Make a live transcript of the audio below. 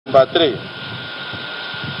Number 3,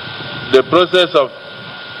 the process of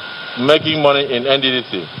making money in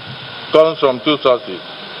NDDC comes from two sources.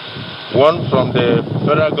 One from the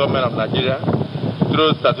federal government of Nigeria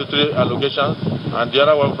through statutory allocations, and the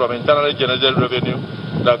other one from internally generated revenue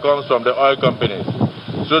that comes from the oil companies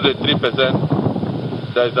through the 3%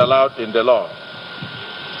 that is allowed in the law.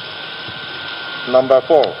 Number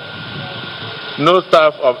 4, no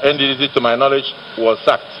staff of NDDC, to my knowledge, was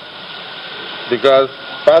sacked, because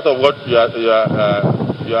part of what you are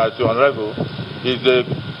to unravel is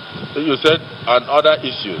you said on other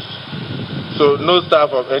issues. So no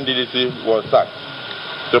staff of NDDC was sacked,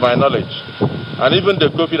 to my knowledge. And even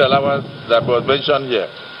the COVID allowance that was mentioned here,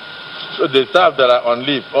 so the staff that are on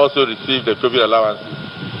leave also receive the COVID allowances,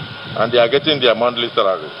 and they are getting their monthly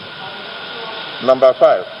salaries. Number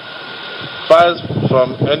 5, files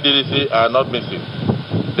from NDDC are not missing.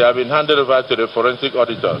 They have been handed over to the forensic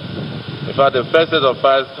auditors. In fact, the first set of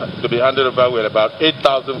files to be handed over were about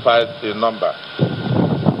 8,000 files in number.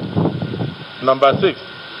 Number 6,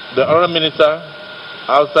 the Honourable Minister,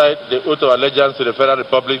 outside the oath of allegiance to the Federal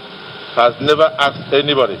Republic, has never asked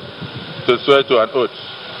anybody to swear to an oath.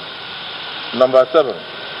 Number 7,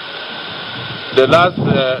 the last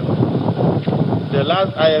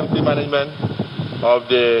IMC management of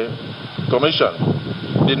the Commission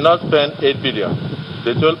did not spend 8 billion.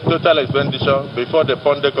 The total expenditure before the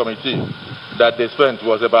Pondei committee that they spent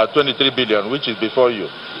was about 23 billion, which is before you,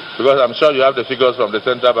 because I'm sure you have the figures from the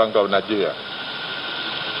Central Bank of Nigeria.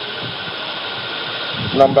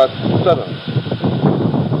 Number 7,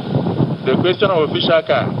 the question of official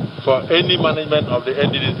car for any management of the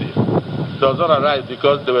NDDC does not arise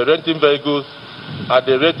because they were renting vehicles at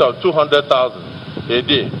the rate of 200,000 a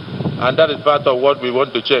day, and that is part of what we want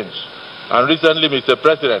to change. And recently, Mr.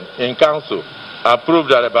 President, in Council, approved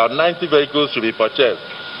that about 90 vehicles should be purchased.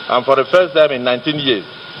 And for the first time in 19 years,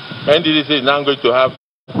 NDDC is now going to have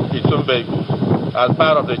its own vehicles as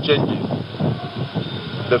part of the changes.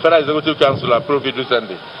 The Federal Executive Council approved it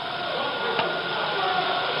recently.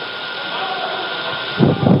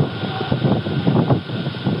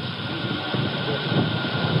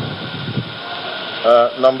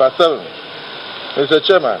 Number 7, Mr.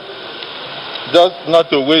 Chairman, just not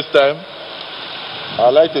to waste time,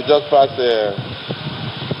 I'd like to just pass a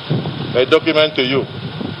document to you.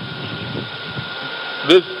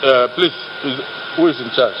 This, please, who is in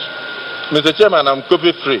charge? Mr. Chairman, I'm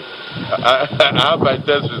copy free. I have my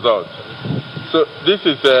test results. So this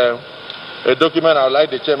is a document I would like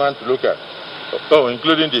the chairman to look at. Oh,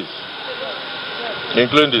 including this.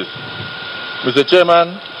 Including this. Mr.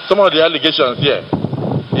 Chairman, some of the allegations here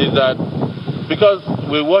is that because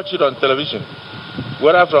we watch it on television,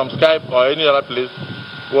 whether from Skype or any other place,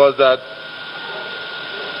 was that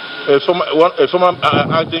a former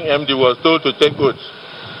acting MD was told to take oaths.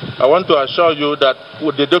 I want to assure you that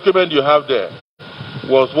the document you have there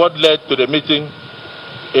was what led to the meeting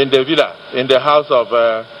in the villa, in the house of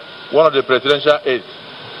one of the presidential aides,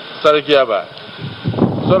 Sarikiaba.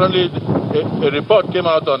 Suddenly, a report came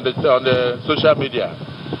out on the social media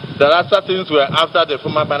that assassins were after the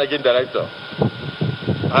former managing director,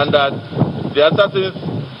 and that the assassins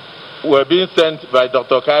were being sent by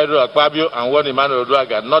Dr. Akapbio and one Emmanuel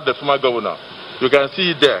Oduaga, not the former governor. You can see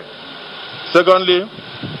it there. Secondly,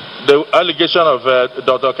 the allegation of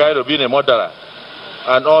Dr. Cairo being a murderer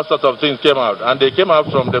and all sorts of things came out, and they came out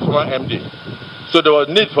from the former MD. So there was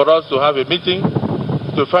need for us to have a meeting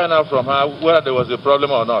to find out from her whether there was a problem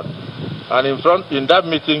or not. And in that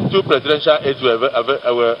meeting, 2 presidential aides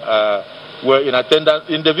were in attendance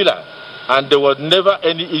in the villa, and there was never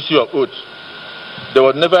any issue of oath. There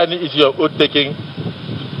was never any issue of oath taking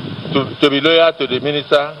to be loyal to the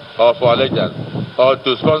minister or for allegiance or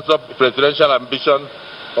to sponsor presidential ambition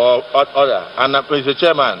or other. And Mr.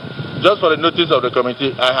 Chairman, just for the notice of the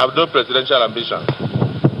committee, I have no presidential ambition.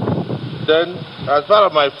 Then, as part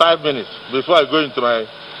of my 5 minutes, before I go into my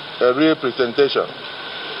real presentation,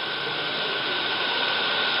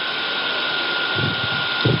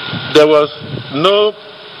 there was no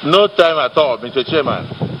time at all, Mr. Chairman,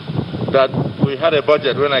 that we had a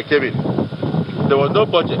budget when I came in. There was no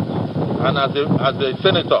budget. And as a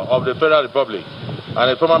senator of the Federal Republic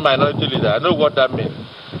and a former minority leader, I know what that means.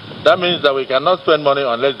 That means that we cannot spend money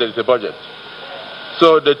unless there is a budget.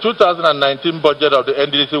 So the 2019 budget of the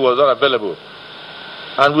NDDC was not available.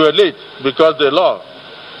 And we were late because the law,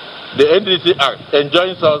 the NDDC Act,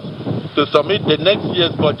 enjoins us to submit the next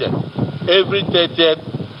year's budget every 30th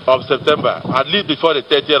of September, at least before the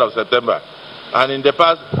 30th of September. And in the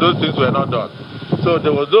past, those things were not done. So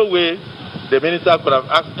there was no way the minister could have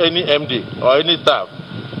asked any MD or any staff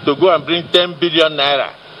to go and bring 10 billion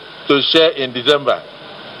naira to share in December.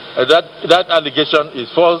 that allegation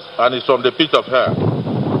is false and is from the pit of hell.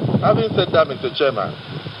 Having said that, Mr. Chairman,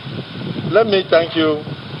 let me thank you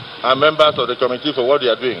and members of the committee for what you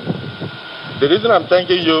are doing. The reason I'm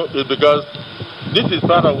thanking you is because this is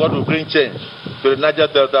part of what will bring change to the Niger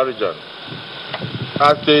Delta region.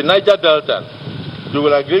 As the Niger Delta, you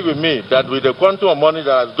will agree with me that with the quantum of money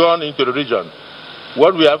that has gone into the region,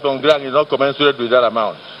 what we have on ground is not commensurate with that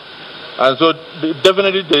amount. And so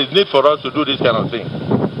definitely there is need for us to do this kind of thing.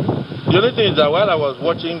 The only thing is that while I was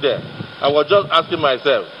watching there, I was just asking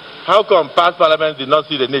myself, how come past parliaments did not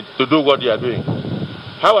see the need to do what they are doing?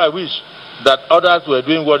 How I wish that others were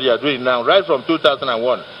doing what they are doing now, right from 2001,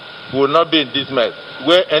 we will not be in this mess,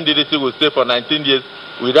 where NDDC will stay for 19 years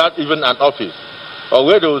without even an office, or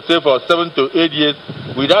where they will stay for 7 to 8 years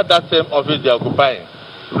without that same office they are occupying,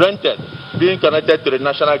 rented, being connected to the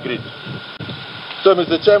national grid. So,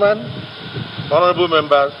 Mr. Chairman, honorable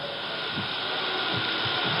members,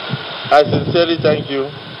 I sincerely thank you,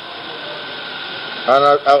 and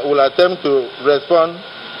I will attempt to respond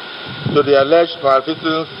to the alleged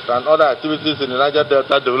malfeasance and other activities in the Niger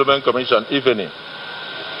Delta Development Commission, if any.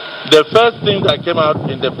 The first thing that came out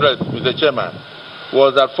in the press, Mr. Chairman,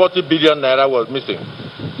 was that 40 billion naira was missing.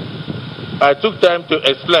 I took time to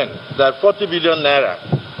explain that 40 billion naira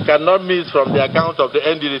cannot miss from the account of the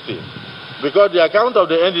NDDC, because the account of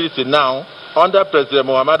the NDDC now, under President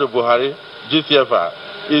Muhammadu Buhari,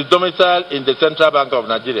 GCFR, is domiciled in the Central Bank of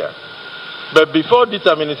Nigeria. But before this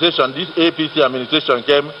administration, this APC administration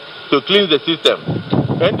came to cleanse the system,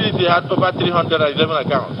 NDDC had over 311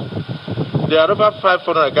 accounts. There are over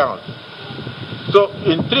 500 accounts. So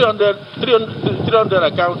in 300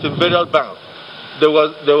 accounts in various banks, there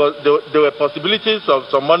were possibilities of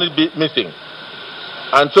some money missing.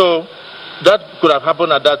 And so that could have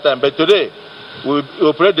happened at that time. But today, we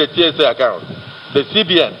operate the TSA account. The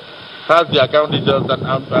CBN has the account details and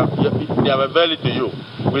they are available to you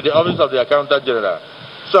with the Office of the Accountant General.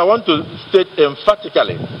 So I want to state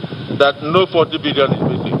emphatically that no 40 billion is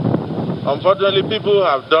missing. Unfortunately, people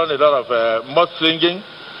have done a lot of mudslinging,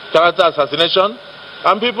 character assassination,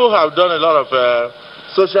 and people have done a lot of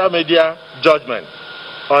social media judgment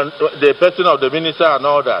on the person of the minister and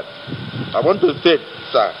all that. I want to state,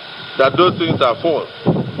 sir, that those things are false.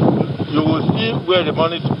 You will see where the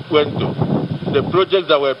money went to, the projects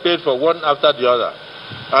that were paid for one after the other,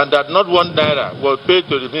 and that not one naira was paid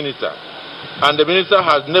to the minister. And the minister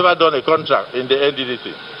has never done a contract in the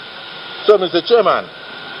NDDC. So, Mr. Chairman,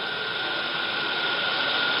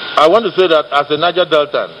 I want to say that as a Niger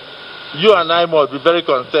Deltan, you and I must be very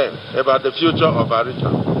concerned about the future of our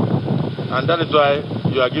region. And that is why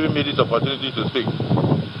you are giving me this opportunity to speak.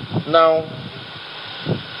 Now,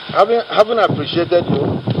 having appreciated you,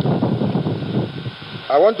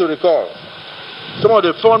 I want to recall some of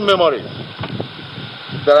the fond memories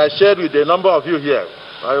that I shared with a number of you here.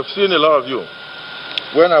 I have seen a lot of you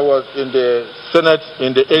when I was in the Senate,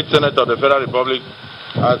 in the 8th Senate of the Federal Republic,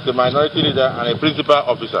 as the minority leader and a principal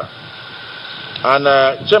officer. And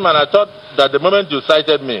Chairman, I thought that the moment you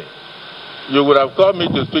cited me, you would have called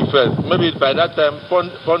me to speak first. Maybe by that time,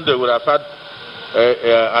 Pondei would have had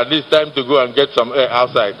at least time to go and get some air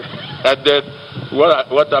outside. And then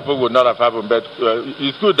what happened would not have happened. But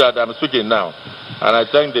it's good that I'm speaking now. And I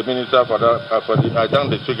thank the minister for that, I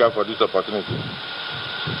thank the speaker for this opportunity.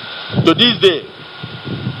 To this day,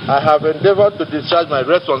 I have endeavored to discharge my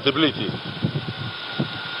responsibility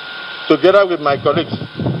together with my colleague,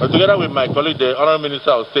 the Honourable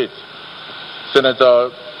Minister of State, Senator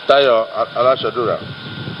Tayo Alashadura,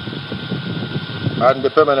 and the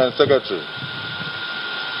Permanent Secretary.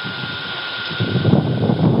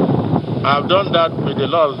 I have done that with a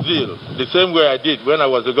lot of zeal, the same way I did when I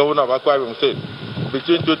was the governor of Akapbio State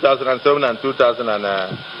between 2007 and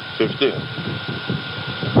 2015.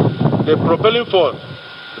 The propelling force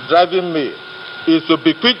driving me is to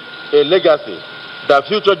bequeath a legacy that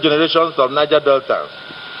future generations of Niger Delta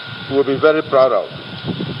will be very proud of.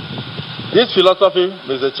 This philosophy,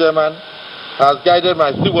 Mr. Chairman, has guided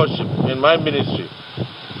my stewardship in my ministry.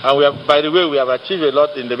 And we have, by the way, we have achieved a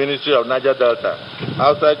lot in the Ministry of Niger Delta,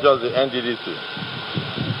 outside just the NDDC.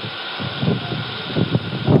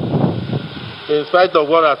 In spite of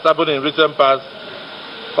what has happened in recent past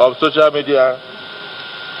of social media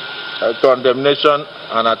condemnation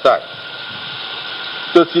and attack,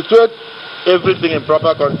 to situate everything in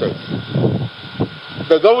proper context,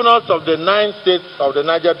 the governors of the 9 states of the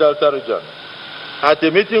Niger Delta region, at a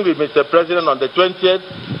meeting with Mr. President on the 20th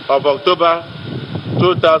of October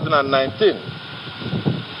 2019,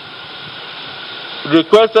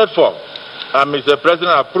 requested for, and Mr.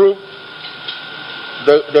 President approved,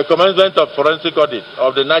 the commencement of forensic audit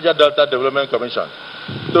of the Niger Delta Development Commission.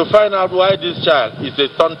 to find out why this child is a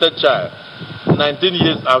stunted child 19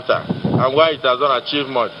 years after, and why it has not achieved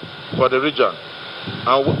much for the region,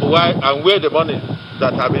 and where the money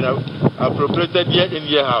that have been appropriated year in,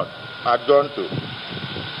 year out had gone to.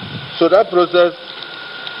 So that process,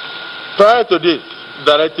 prior to this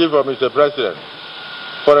directive of Mr. President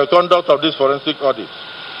for the conduct of this forensic audit,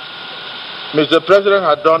 Mr. President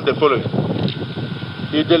had done the following.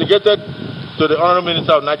 He delegated to the Honorable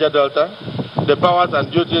Minister of Niger Delta the powers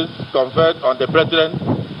and duties conferred on the President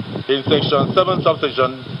in Section 7,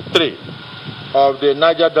 Subsection 3 of the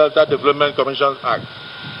Niger Delta Development Commission Act.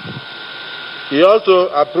 He also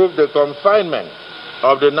approved the confinement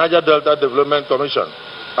of the Niger Delta Development Commission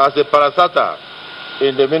as a parastatal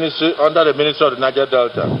in the ministry, under the Ministry of the Niger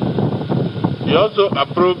Delta. He also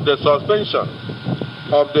approved the suspension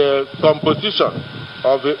of the composition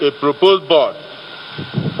of a proposed board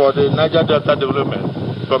for the Niger Delta Development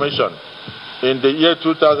Commission in the year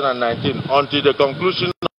 2019 until the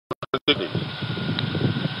conclusion of the study.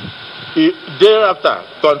 He thereafter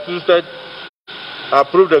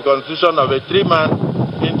approved the constitution of a 3-man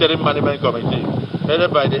interim management committee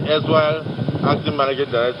headed by the erstwhile acting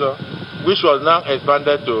managing director, which was now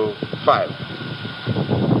expanded to 5.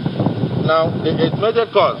 Now, the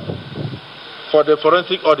estimated cost for the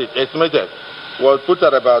forensic audit estimated was put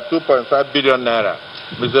at about 2.5 billion naira.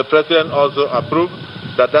 Mr. President also approved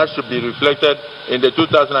that should be reflected in the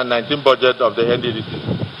 2019 budget of the NDDC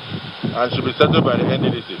and should be settled by the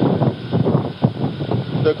NDDC.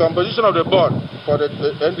 The composition of the board for the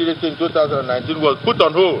NDDC in 2019 was put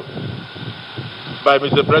on hold by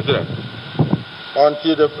Mr. President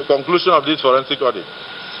until the conclusion of this forensic audit.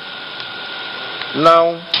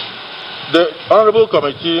 Now, the Honorable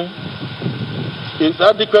Committee is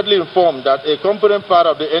adequately informed that a component part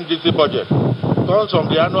of the NDC budget comes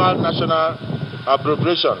from the annual national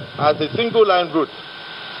appropriation as a single line route,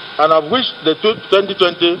 and of which the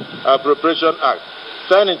 2020 Appropriation Act,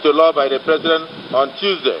 signed into law by the President on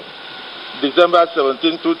Tuesday, December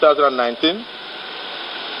 17, 2019.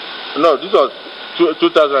 No, this was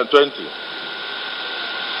 2020.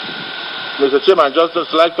 Mr. Chairman, just a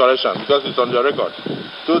slight correction because it's on your record.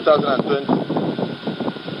 2020.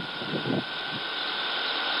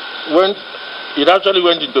 It actually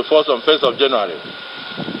went into force on 1st of January.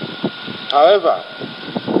 However,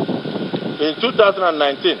 in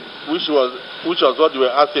 2019, which was what you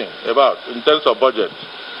were asking about in terms of budget,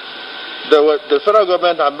 the federal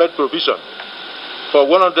government had made provision for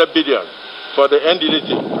 100 billion for the NDDC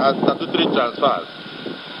as statutory transfers.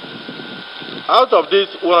 Out of this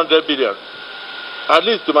 100 billion, at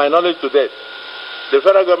least to my knowledge to date, the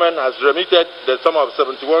federal government has remitted the sum of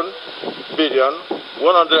 71 billion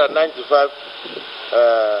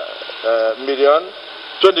 195 million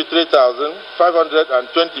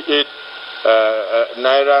 23,528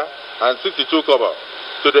 naira and 62 kobo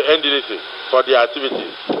to the NDDC for the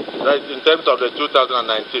activities. That is in terms of the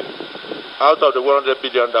 2019, out of the 100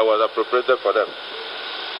 billion that was appropriated for them.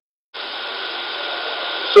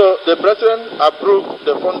 So the President approved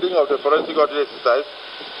the funding of the forensic audit exercise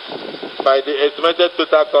by the estimated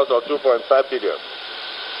total cost of 2.5 billion.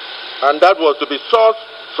 And that was to be sourced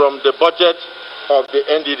from the budget of the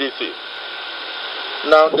NDDC.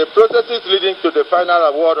 Now, the processes leading to the final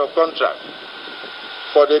award of contract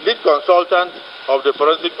for the lead consultant of the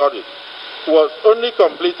forensic audit was only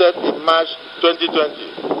completed in March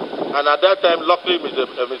 2020. And at that time, luckily, Mr.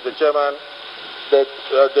 Chairman, the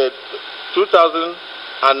 2019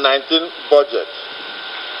 budget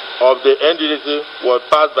of the NDDC was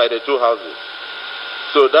passed by the two houses.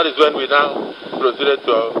 So that is when we now proceeded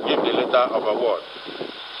to give the letter of award.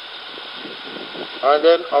 And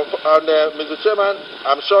then, Mr. Chairman,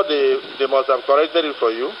 I'm sure they must have corrected it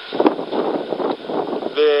for you.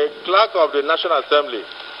 The clerk of the National Assembly,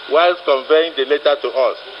 whilst conveying the letter to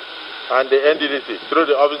us and the NDDC through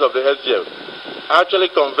the office of the LCF, actually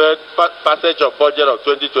conveyed passage of budget of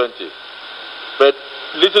 2020. But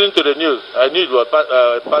listening to the news, I knew it was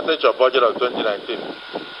passage of budget of 2019.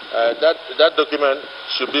 That document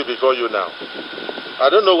should be before you now. I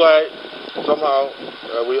don't know why somehow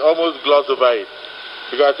we almost glossed over it,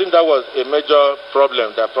 because I think that was a major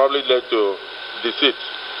problem that probably led to deceit.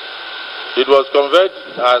 It was conveyed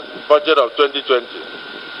as budget of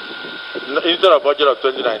 2020 instead of budget of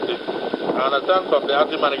 2019. I understand from the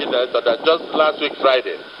acting managing director that just last week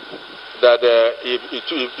Friday that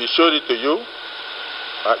he showed it to you,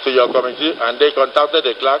 to your committee, and they contacted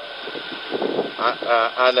the clerk,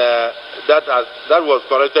 and that was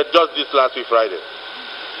corrected just this last week Friday.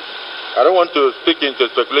 I don't want to speak into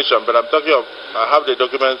speculation, but I'm talking of, I have the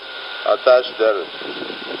documents attached there.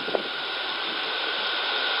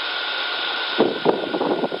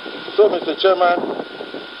 So, Mr. Chairman,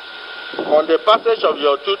 on the passage of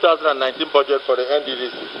your 2019 budget for the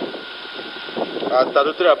NDDC,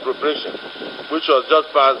 statutory appropriation, which was just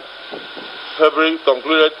passed February,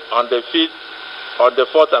 concluded on the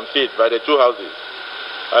 4th and 5th by the two houses.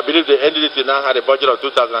 I believe the NDDC now had a budget of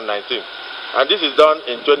 2019, and this is done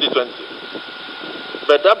in 2020.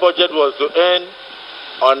 But that budget was to end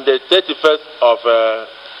on the 31st of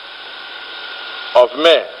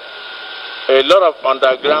May. A lot of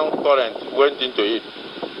underground current went into it.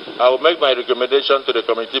 I will make my recommendation to the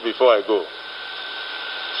committee before I go.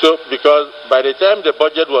 So, because by the time the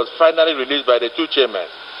budget was finally released by the two chairmen,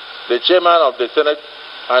 the chairman of the Senate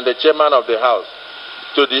and the chairman of the House,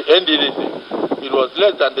 to the NDDC, it was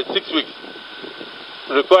less than the 6 weeks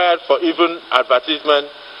required for even advertisement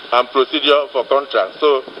and procedure for contracts.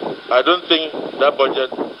 So, I don't think that budget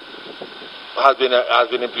has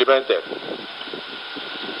been implemented.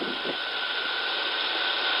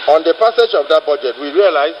 On the passage of that budget, we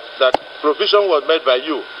realized that provision was made by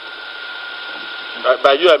you.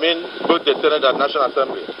 By you, I mean both the Senate and National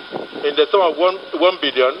Assembly, in the sum of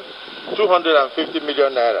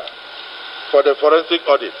 1,250,000,000 naira for the forensic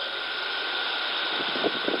audit,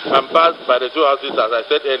 and passed by the two houses, as I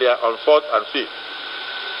said earlier, on 4th and 5th,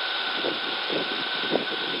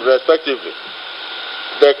 respectively.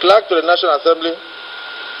 The clerk to the National Assembly,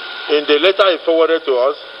 in the letter he forwarded to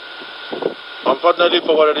us, unfortunately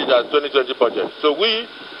forwarded it as 2020 budget. So we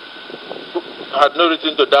had no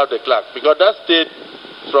reason to doubt the clerk, because that stayed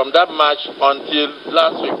from that March until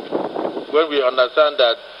last week, when we understand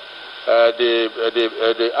that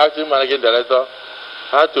the acting managing director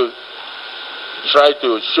had to try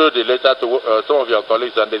to show the letter to some of your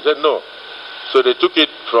colleagues, and they said no. So they took it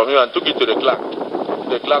from you and took it to the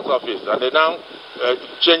clerk's office, and they now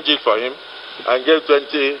changed it for him and gave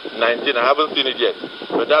 2019. I haven't seen it yet,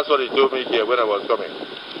 but that's what he told me here when I was coming.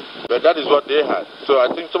 But that is what they had. So I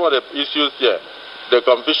think some of the issues here, the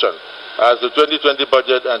confusion as the 2020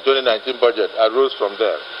 budget and 2019 budget, arose from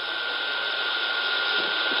there.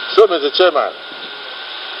 So, Mr. Chairman,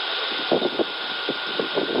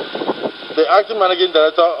 the acting managing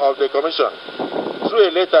director of the commission, through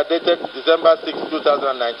a letter dated December 6,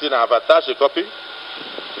 2019, I have attached a copy,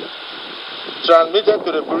 transmitted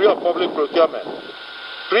to the Bureau of Public Procurement,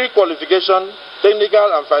 pre-qualification,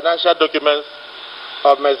 technical and financial documents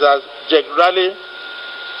of Messrs. Jegrali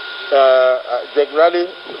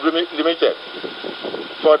Limited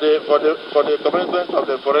for the commencement of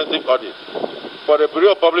the forensic audit, for the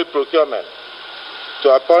Bureau of Public Procurement to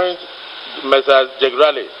appoint Messrs.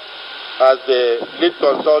 Jegrali as the lead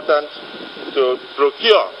consultant to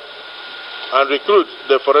procure and recruit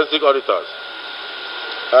the forensic auditors.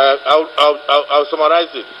 I'll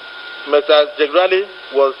summarize it. Mr. Jegrali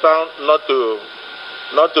was found not to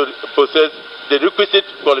possess the requisite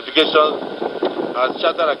qualifications as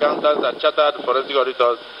chartered accountants and chartered forensic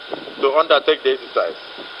auditors to undertake the exercise.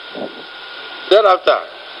 Thereafter,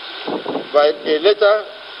 by a letter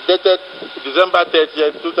dated December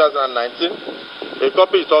 30th, 2019, a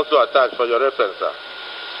copy is also attached for your reference, sir.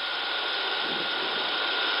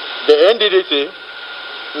 The NDDC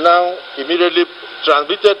now immediately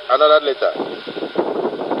transmitted another letter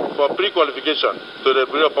for pre-qualification to the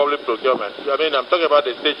Bureau of Public Procurement. I mean, I'm talking about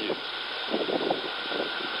the stages.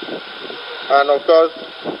 And of course,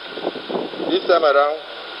 this time around,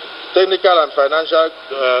 technical and financial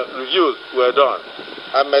reviews were done.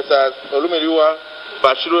 And Messrs. Olumiriwa,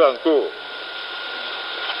 Bashiru and Co.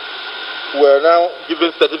 were now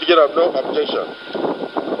given certificate of no objection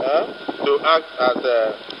to act as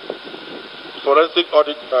forensic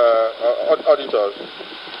auditors,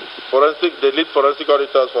 the lead forensic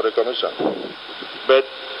auditors for the commission. But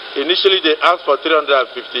initially they asked for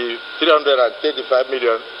 335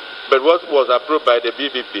 million, but what was approved by the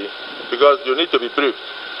p.d.p, because you need to be briefed.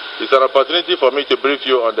 It's an opportunity for me to brief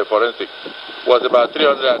you on the forensic, was about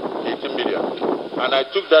 318 million. And I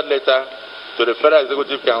took that letter to the Federal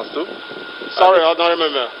Executive Council. Sorry, Honorable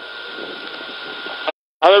Member.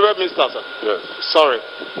 Honorable Minister, sir. Yes. Sorry.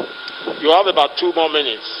 You have about 2 more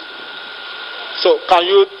minutes. So can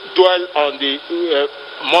you dwell on the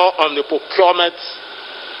more on the procurement,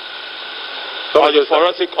 on the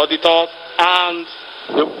forensic auditors, and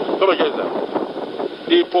the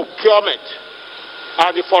procurement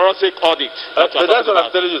and the forensic audit? That's what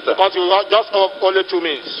I'm telling you, sir. Because you just have only 2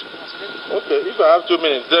 minutes. Okay, if I have 2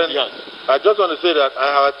 minutes, then yes. I just want to say that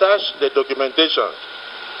I have attached the documentation.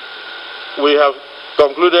 We have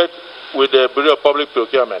concluded with the Bureau of Public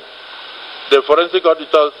Procurement. The forensic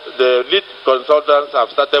auditors, the lead consultants have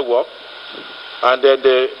started work, and then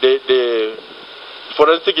the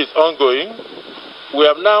forensic is ongoing. We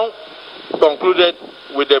have now concluded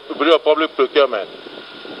with the Bureau of Public Procurement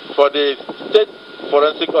for the state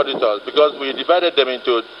forensic auditors, because we divided them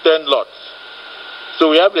into 10 lots. So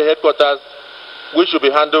we have the headquarters, which should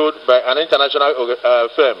be handled by an international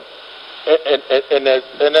firm, NS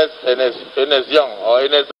Young or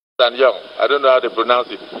NS and Young. I don't know how they pronounce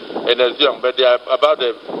it, NS Young, but they are about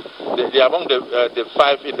they are among the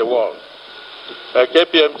 5 in the world.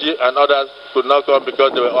 KPMG and others could not come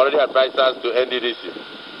because they were already advisors to NDDC.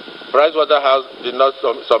 Pricewaterhouse did not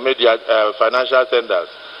submit their financial tenders.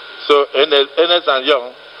 So NS and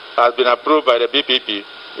Young has been approved by the p.d.p.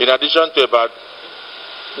 in addition to about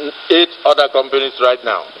 8 other companies right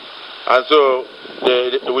now. And so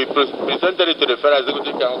we presented it to the Federal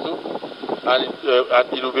Executive Council, and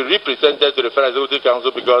it will be represented to the Federal Executive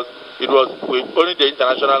Council because it was only the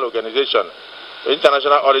international organization, the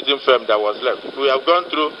international auditing firm that was left. We have gone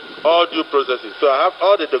through all due processes. So I have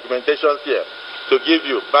all the documentations here to give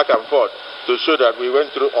you back and forth to show that we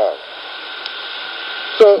went through all.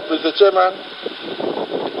 So, Mr. Chairman,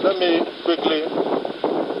 let me quickly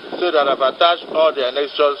say that I've attached all the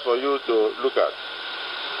annexures for you to look at.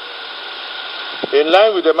 In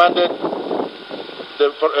line with the mandate,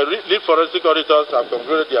 the lead forensic auditors have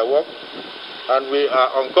concluded their work, and we are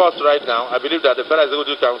on course right now. I believe that the Federal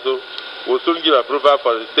Executive Council will soon give approval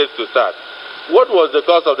for the states to start. What was the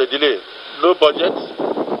cause of the delay? No budget,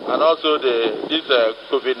 and also this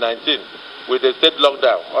COVID-19 with the state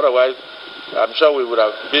lockdown. Otherwise, I'm sure we would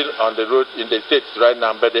have been on the road in the states right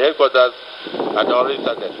now, but the headquarters had already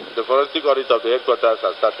started. The forensic audit of the headquarters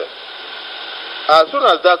has started. As soon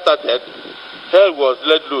as that started, hell was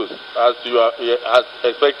let loose as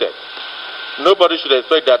expected. Nobody should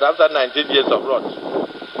expect that after 19 years of rot,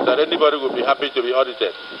 that anybody would be happy to be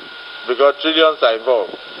audited, because trillions are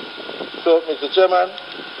involved. So, Mr. Chairman,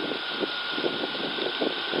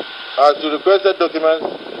 as you requested documents,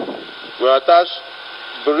 we attached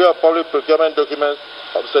Bureau of Public Procurement documents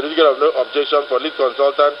of certificate of no objection for lead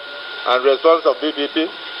consultant and response of p.d.p.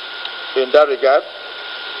 in that regard,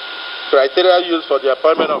 criteria used for the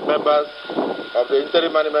appointment of members of the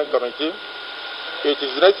Interim Management Committee. It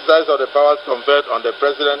is an exercise of the powers conferred on the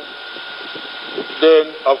President.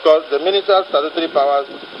 Then, of course, the Minister's statutory powers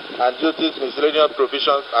and duties miscellaneous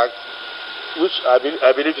provisions act, which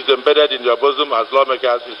I believe is embedded in your bosom as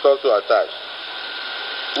lawmakers, is also attached,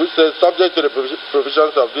 which says, subject to the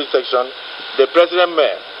provisions of this section, the President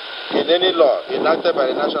may, in any law enacted by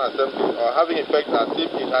the National Assembly or having effect as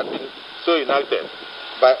if it had been so enacted,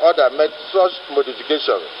 by order make such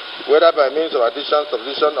modifications, whether by means of addition,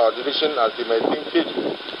 substitution, or deletion as he may think fit,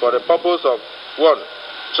 for the purpose of 1.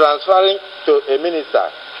 Transferring to a minister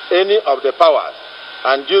any of the powers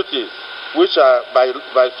and duties which are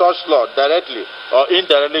by such law directly or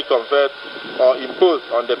indirectly conferred or imposed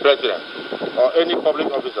on the President or any public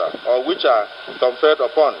officer, or which are conferred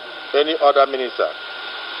upon any other minister,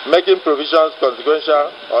 making provisions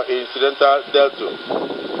consequential or incidental thereto,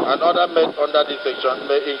 and other made under this section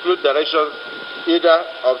may include directions either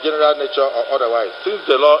of general nature or otherwise. Since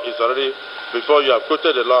the law is already, before you have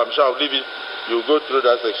quoted the law, I'm sure I'll leave it, you'll go through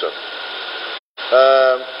that section.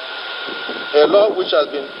 A law which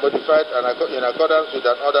has been modified and in accordance with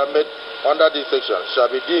an order made under this section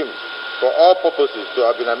shall be deemed for all purposes to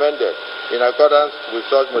have been amended in accordance with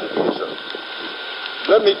such modifications.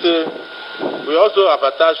 Let me say, we also have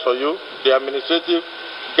attached for you the administrative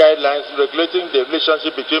guidelines regulating the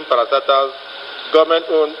relationship between parastatals,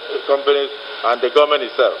 government-owned companies, and the government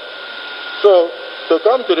itself. So, to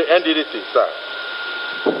come to the NDDC, sir,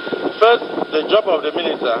 first, the job of the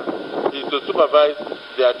minister is to supervise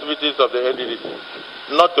the activities of the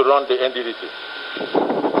NDDC, not to run the NDDC.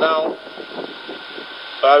 Now,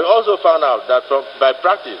 I also found out that by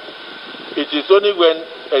practice, it is only when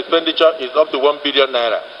expenditure is up to 1 billion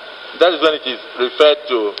naira, that is when it is referred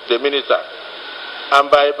to the minister. And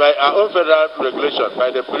by our own federal regulation,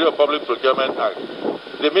 by the Bureau of Public Procurement Act,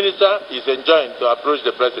 the minister is enjoined to approach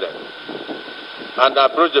the President and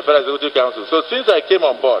approach the Federal Executive Council. So since I came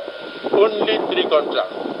on board, only 3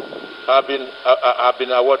 contracts have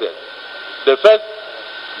been awarded. The first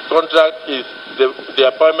contract is the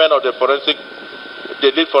appointment of the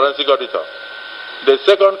lead forensic auditor. The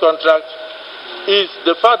second contract is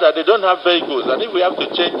the fact that they don't have vehicles, and if we have to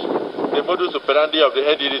change the modus operandi of the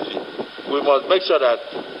NDDC, we must make sure that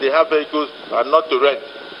they have vehicles and not to rent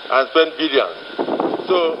and spend billions.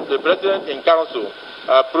 So the President in Council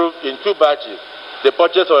approved in 2 batches the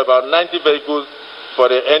purchase of about 90 vehicles for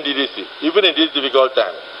the NDDC. Even in this difficult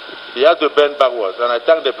time, he has to bend backwards, and I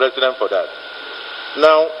thank the President for that.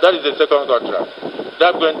 Now, that is the second contract.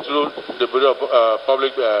 That went through the Bureau of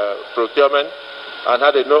Public Procurement and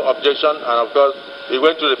had a no objection, and of course, it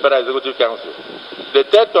went to the Federal Executive Council. The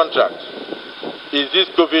third contract is this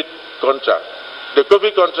COVID contract. The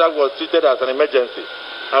COVID contract was treated as an emergency,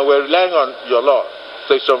 and we're relying on your law,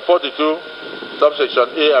 Section 42, subsection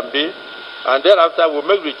A and B, and thereafter we'll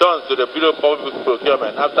make returns to the Bureau of Public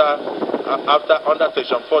Procurement under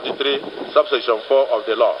Section 43, subsection 4 of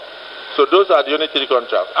the law. So those are the only three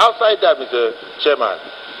contracts. Outside that, Mr. Chairman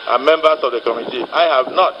and members of the committee, I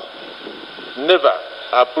have never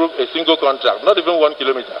approved a single contract, not even 1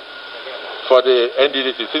 kilometer, for the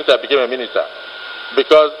NDDC since I became a minister.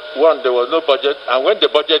 Because, one, there was no budget, and when the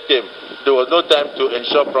budget came, there was no time to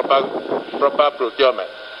ensure proper procurement.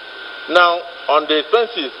 Now, on the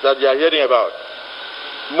expenses that you are hearing about,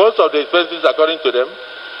 most of the expenses, according to them,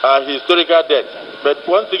 are historical debt. But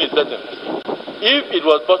one thing is certain. If it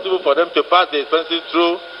was possible for them to pass the expenses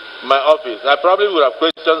through my office, I probably would have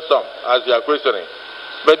questioned some, as you are questioning.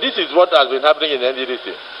 But this is what has been happening in NDDC.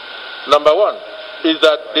 Number one is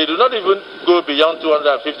that they do not even go beyond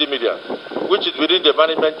 250 million, which is within the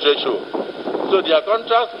management threshold. So their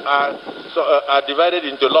contracts are divided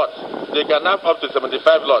into lots. They can have up to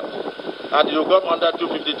 75 lots, and you come under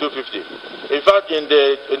 250, 250. In fact, in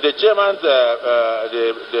the chairman's,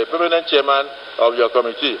 the permanent chairman of your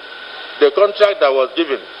committee, the contract that was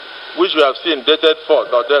given, which we have seen dated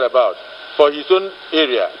 4th or thereabout, for his own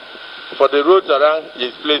area, for the roads around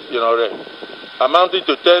his place in Ereyi, amounting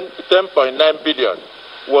to 10.9 billion,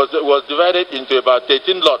 was divided into about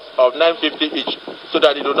 13 lots of 950 each, so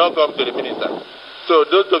that it will not come to the minister. So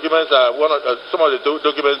those documents are some of the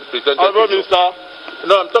documents presented to you. Minister.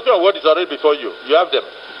 No, I'm talking about what is already before you. You have them.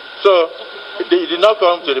 So they did not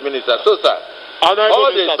come to the minister. So, sir, all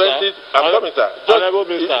the expenses, I'm coming, sir.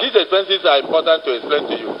 These expenses are important to explain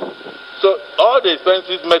to you. So all the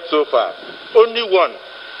expenses made so far, only one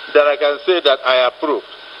that I can say that I approved,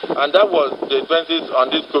 and that was the expenses on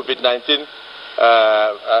this COVID-19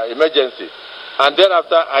 emergency. And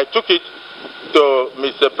thereafter, I took it to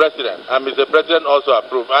Mr. President, and Mr. President also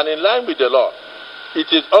approved. And in line with the law, it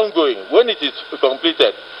is ongoing. When it is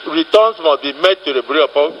completed, returns must be made to the Bureau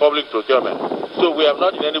of Public Procurement. So we have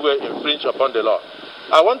not in any way infringed upon the law.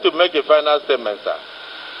 I want to make a final statement, sir,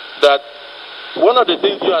 that one of the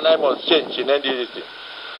things you and I must change in NDDC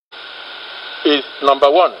is, number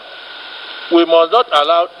one, we must not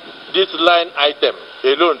allow this line item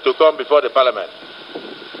alone to come before the Parliament.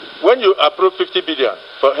 When you approve 50 billion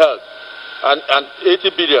for health and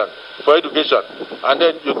 80 billion for education, and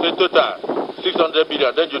then you say total 600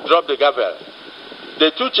 billion, then you drop the gavel,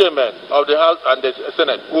 the two chairmen of the House and the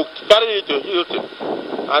Senate will carry it to Hilton,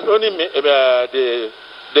 and only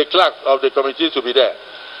the clerks of the committees will be there.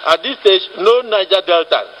 At this stage, no Niger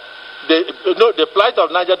Delta, the plight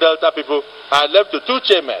of Niger Delta people are left to two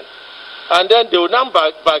chairmen. And then they will now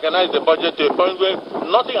organize the budget to a point where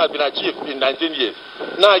nothing has been achieved in 19 years.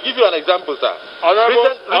 Now, I give you an example, sir.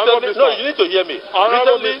 Recently, no, you need to hear me.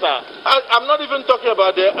 Recently, I'm not even talking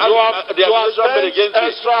about the accusation made against me.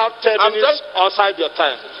 Extra 10 minutes outside your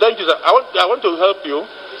time. Thank you, sir. I want to help you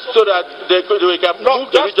so that we can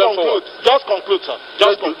move the region forward. Just conclude, sir.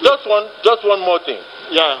 Just one more thing.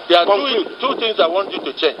 Yeah. There are two things I want you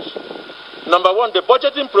to change. Number one, the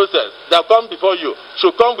budgeting process that comes before you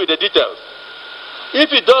should come with the details. If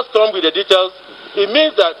it does come with the details, it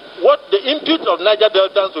means that what the input of Niger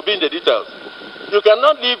Deltans will be in the details. You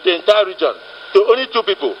cannot leave the entire region to only two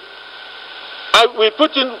people. We put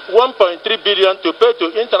in 1.3 billion to pay to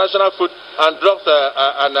International Food and Drugs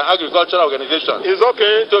and Agricultural Organization. It's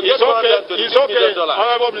okay. To get It's okay.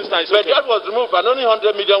 Honorable Minister, it's okay. But that was removed, and only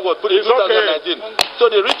 100 million was put in 2019. Okay. So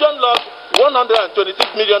the region lost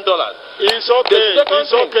 $126 million. It's okay.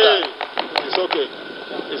 It's okay. It's okay.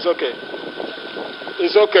 It's okay.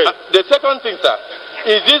 It's okay. The second thing, sir,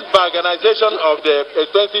 is this organization of the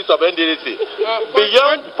expenses of NDDC.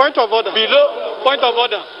 Point of order. Point of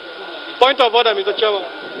order. Point of order, Mr. Chairman.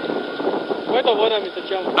 Point of order, Mr.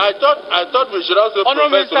 Chairman. I thought we should also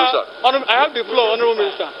provide solution. I have the floor, Honorable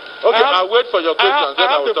Minister. Okay, I'll wait for your questions. Then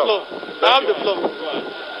I will talk. I have the floor.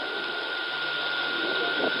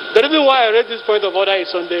 The reason why I raise this point of order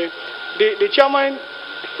is on the chairman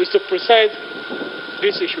is to preside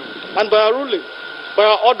this issue. And by our ruling, by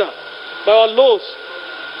our order, by our laws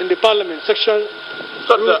in the Parliament, section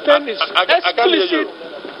 10 is explicit.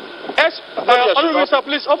 Honorable Minister,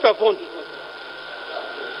 please off your phone.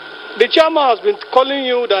 The chairman has been calling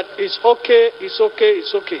you that it's okay, it's okay,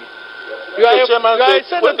 it's okay. You are a senator.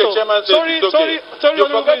 When the chairman says it's okay, you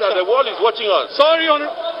forget that the world is watching us. Sorry,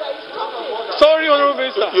 Honorable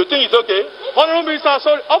Minister. You think it's okay? Honorable Minister,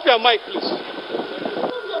 sorry, off your mic, please.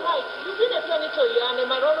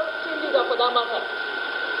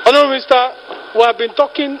 Honorable Minister, we have been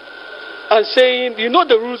talking and saying, you know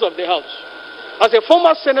the rules of the House. as a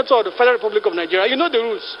former senator of the Federal Republic of Nigeria, you know the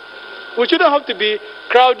rules. We shouldn't have to be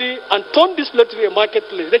crowded and turn this place to be a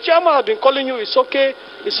marketplace. The chairman has been calling you, it's okay,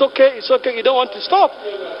 it's okay, it's okay, you don't want to stop.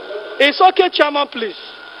 It's okay, chairman, please.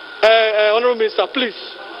 Honorable Minister, please.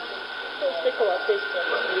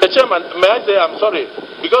 The chairman, may I say I'm sorry?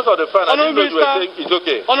 Because of the fan, I didn't know you were saying it's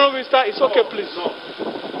okay. Honorable Minister, it's okay, please. No.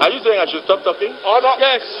 Are you saying I should stop talking?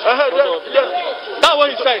 Yes. That's what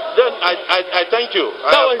he said. Then I thank you.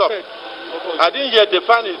 That's what he said. I didn't hear the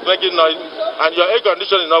fan is making noise and your air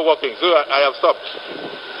conditioner is not working, so I have stopped.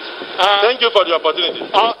 Thank you for the opportunity.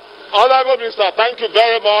 Honorable Minister, thank you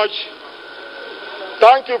very much.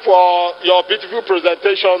 Thank you for your beautiful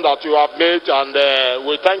presentation that you have made, and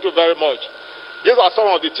we thank you very much. These are some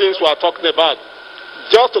of the things we are talking about.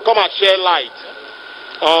 Just to come and share light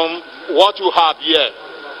on what you have here.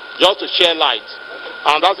 Just to share light.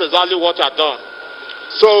 And that's exactly what you have done.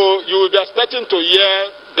 So you will be expecting to hear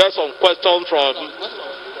there's some questions from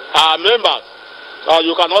our members.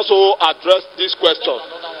 You can also address this question.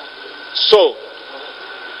 So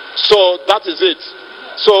that is it.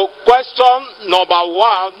 So question number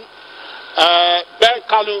 1, Ben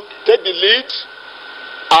Kalu, take the lead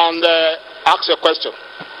and ask a question.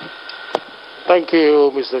 Thank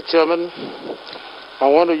you, Mr. Chairman. I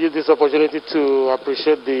want to use this opportunity to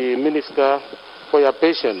appreciate the Minister for your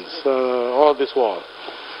patience all this while.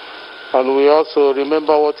 And we also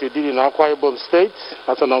remember what you did in Akwa Ibom State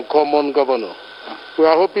as an uncommon governor. We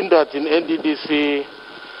are hoping that in NDDC,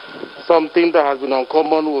 something that has been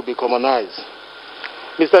uncommon will be commonized.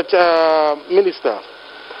 Mr. Minister,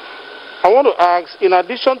 I want to ask, in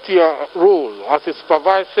addition to your role as a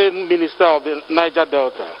supervising minister of the Niger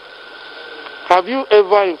Delta, have you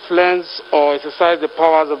ever influenced or exercised the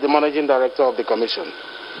powers of the managing director of the commission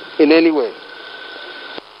in any way?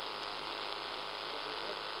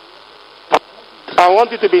 I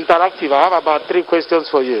want it to be interactive. I have about 3 questions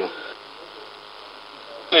for you.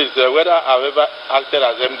 Is whether I've ever acted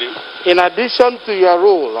as MD? In addition to your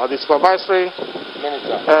role as the supervisory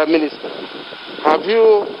minister, have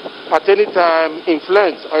you at any time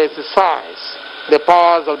influenced or exercised the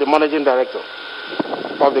powers of the managing director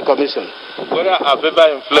of the commission? Whether I've ever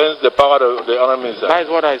influenced the power of the honorable minister? That is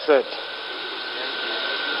what I said.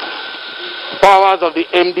 Powers of the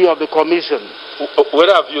MD of the commission.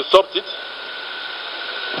 Whether have you stopped it?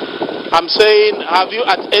 I'm saying, have you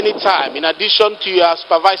at any time, in addition to your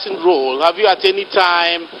supervising role, have you at any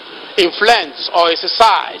time influenced or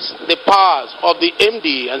exercised the powers of the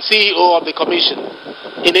MD and CEO of the commission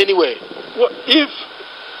in any way? Well, if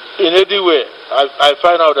in any way I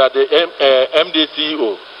find out that the MD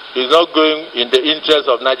CEO is not going in the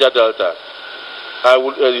interest of Niger Delta, I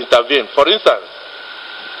will intervene. For instance,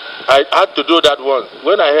 I had to do that once.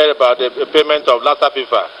 When I heard about the payment of Lassa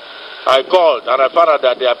FIFA, I called and I found out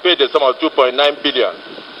that they had paid a sum of 2.9 billion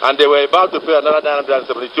and they were about to pay another 972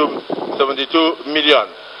 million.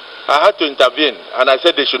 I had to intervene and I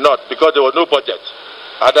said they should not because there was no budget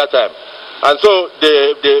at that time. And so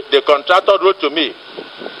the contractor wrote to me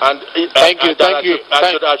and thank you.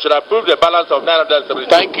 I should approve the balance of 972.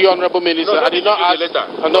 Thank you, Honorable Minister. No, I did not ask.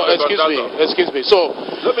 No, excuse me. So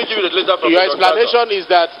let me give you the letter from your explanation is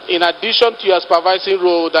that in addition to your supervising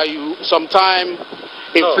role, that you sometime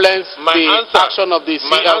influence the action of the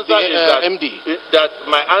MD.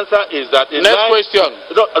 My answer is that in next question.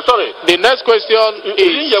 No, sorry. The next question you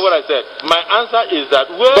didn't hear what I said. My answer is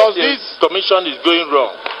that where this commission is going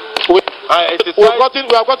wrong. We have gotten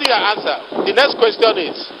your answer. The next question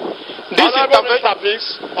is this Honorable Minister, please.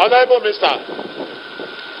 Honorable Minister.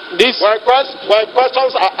 When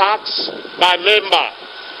questions are asked by member,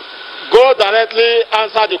 go directly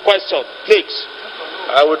answer the question, please.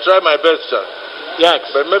 I will try my best, sir. Yes.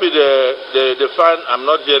 But maybe the fan I'm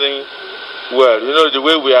not hearing well. You know the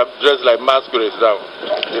way we are dressed like masquerades now.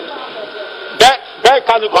 That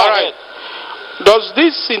can you go ahead? Does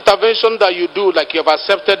this intervention that you do, like you have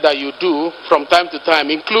accepted that you do from time to time,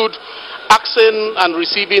 include asking and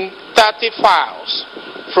receiving 30 files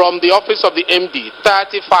from the office of the MD,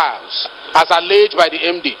 30 files as alleged by the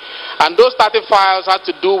MD, and those 30 files had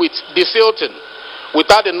to do with desilting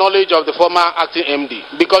without the knowledge of the former acting MD,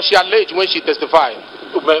 because she alleged when she testified?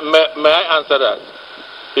 May I answer that?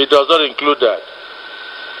 It does not include that.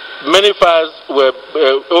 Many files were,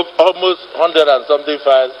 almost 100 and something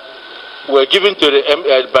files, were given to the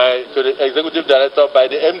executive director by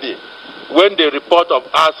the MD. When the report of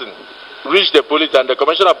arson reached the police and the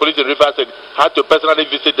Commissioner of Police in Rivers had to personally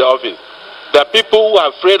visit the office, there are people who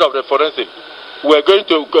are afraid of the forensic. we're going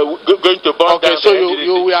to burn okay, down so the NDDC.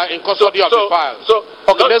 you are in custody of the files.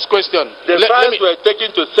 Okay, next question. The files were taken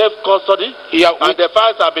to self-custody, and the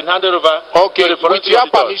files have been handed over to the forensic with your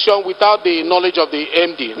auditors. permission, without the knowledge of the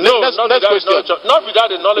MD. No, not without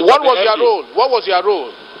the knowledge of the MD. What was your role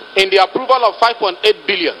in the approval of 5.8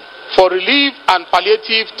 billion for relief and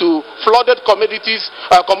palliative to flooded communities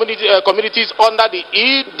under the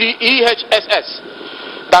EHSS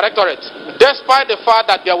Directorate, despite the fact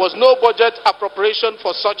that there was no budget appropriation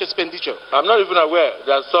for such expenditure? I'm not even aware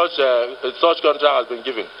that such contract has been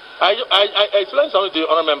given. I explained something to the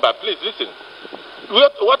honourable member. Please listen.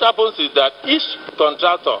 What happens is that each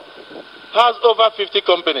contractor has over 50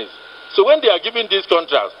 companies. So when they are giving these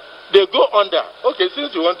contracts, they go under. Okay,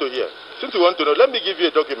 since you want to hear, since you want to know, let me give you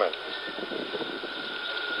a document.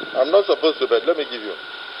 I'm not supposed to, but let me give you.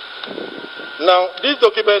 Now, this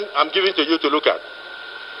document I'm giving to you to look at.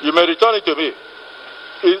 You may return it to me.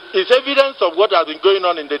 It's evidence of what has been going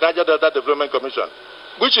on in the Niger Delta Development Commission,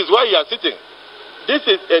 which is why you are sitting. This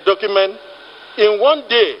is a document in one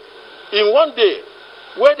day,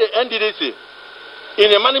 where the NDDC, in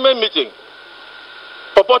a management meeting,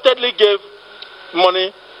 purportedly gave money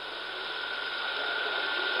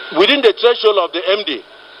within the threshold of the MD,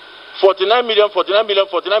 49 million,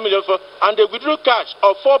 and they withdrew cash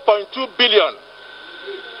of 4.2 billion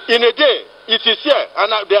in a day. It is here,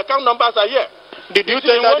 and the account numbers are here. Did you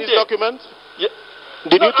tender this document? Yeah.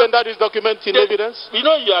 Did you tender this document in evidence? You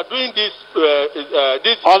know, you are doing this.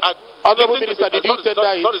 Honourable Minister, did you tender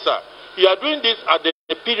it? Sorry, sir. You are doing this at the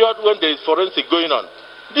period when there is forensic going on.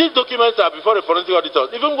 These documents are before the forensic auditors.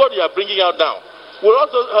 Even what you are bringing out now will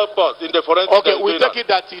also help us in the forensic. Okay, we take it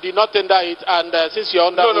that you did not tender it, and since you're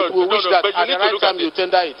under, we wish that at the right time you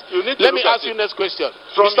tender it. Let me ask you next question.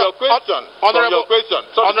 From your question, Honourable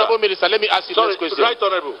Minister, let me ask you next question. Right,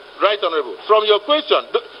 Honourable. From your question,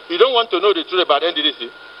 you don't want to know the truth about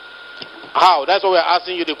NDDC? How? That's why we're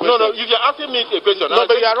asking you the question. No, if you're asking me a question. No,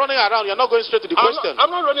 but you are running around. You're not going straight to the question.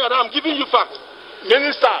 I'm not running around. I'm giving you facts.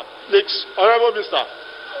 Minister, next, Honourable Minister.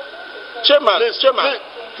 Chairman,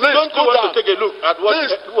 Please, don't you want to take a look at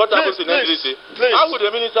what happens in NDDC? How would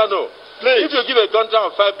the minister know? If you give a contract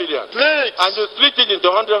of 5 billion and you split it into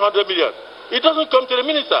 100 million, it doesn't come to the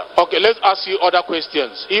minister. Okay, let's ask you other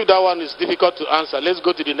questions. If that one is difficult to answer, let's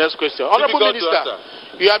go to the next question. Honourable Minister,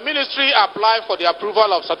 your ministry applied for the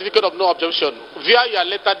approval of certificate of no objection via your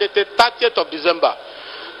letter dated 30th of December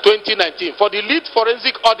 2019 for the lead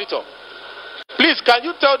forensic auditor. Please, can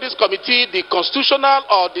you tell this committee the constitutional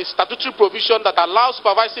or the statutory provision that allows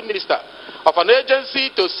supervising minister of an agency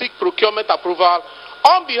to seek procurement approval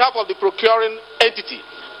on behalf of the procuring entity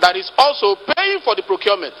that is also paying for the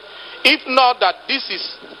procurement, if not that this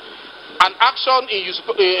is an action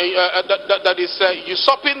that is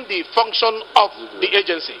usurping the function of the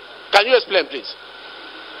agency? Can you explain, please?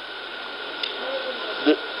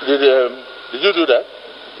 Did you do that?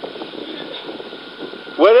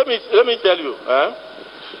 Well, let me tell you.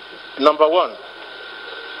 Number one,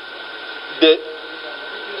 the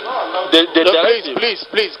directive.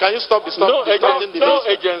 Please, can you stop this? No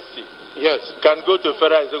agency can go to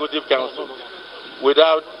Federal Executive Council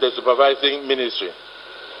without the supervising ministry.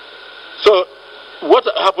 So, what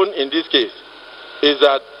happened in this case is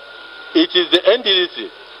that it is the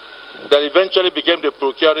NDDC that eventually became the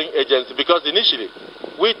procuring agency, because initially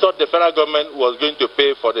we thought the federal government was going to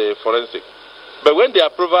pay for the forensic. But when the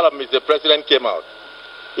approval of Mr. President came out,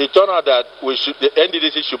 it turned out that the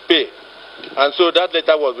NDDC should pay. And so that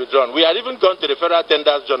letter was withdrawn. We had even gone to the Federal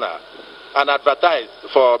Tenders Journal and advertised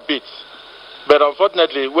for bids. But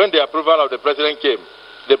unfortunately, when the approval of the President came,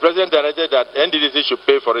 the President directed that NDDC should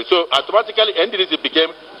pay for it. So automatically, NDDC became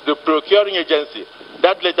the procuring agency.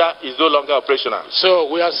 That letter is no longer operational. So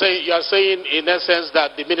you are saying in essence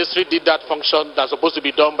that the ministry did that function that's supposed to be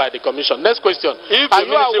done by the commission. Next question. Are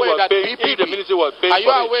you aware that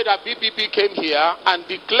BPP came here and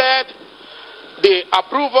declared the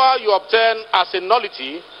approval you obtained as a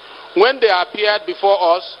nullity when they appeared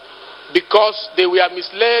before us because they were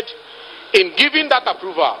misled in giving that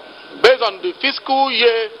approval based on the fiscal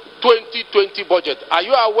year 2020 budget? Are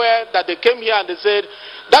you aware that they came here and they said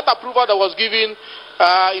that approval that was given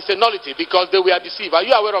is a nullity because they were deceived? Are you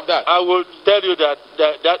aware of that? I will tell you that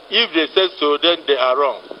if they say so, then they are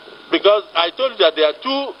wrong. Because I told you that there are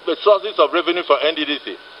two sources of revenue for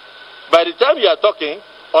NDDC. By the time you are talking,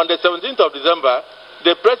 on the 17th of December,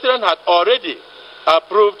 the President had already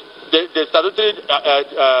approved the statutory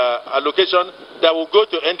allocation that will go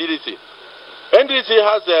to NDDC. NDDC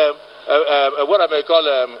has what I may call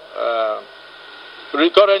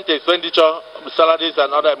recurrent expenditure, salaries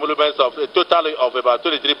and other emoluments of a total of about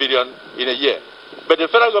 23 billion in a year. but the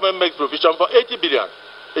federal government makes provision for 80 billion.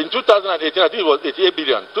 In 2018, I think it was 88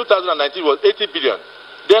 billion. 2019 was 80 billion.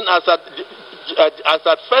 Then as at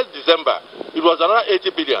 1st December, it was another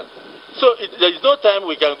 80 billion. So there is no time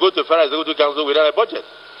we can go to Federal Executive Council without a budget.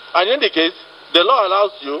 And in any case, the law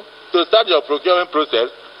allows you to start your procurement process,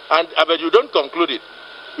 but you don't conclude it.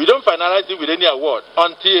 You don't finalize it with any award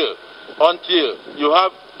until you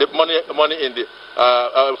have the money in the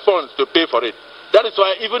funds to pay for it. That is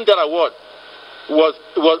why even that award was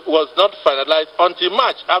not finalized until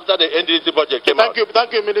March after the NDDC budget came out.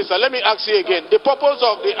 Thank you, Minister. Let me ask you again. The purpose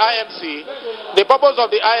of the IMC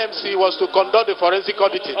was to conduct the forensic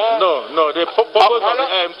auditing. No. The purpose of the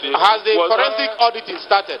IMC has the forensic auditing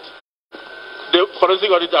started. The forensic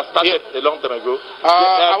audit has started a long time ago.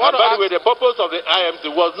 By the way, the purpose of the IMC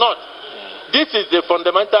was not. This was a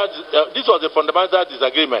fundamental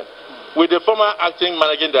disagreement with the former acting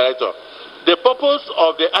managing director. The purpose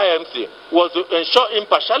of the IMC was to ensure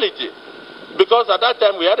impartiality, because at that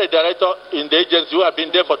time we had a director in the agency who had been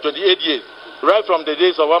there for 28 years, right from the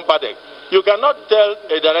days of one Pondei. You cannot tell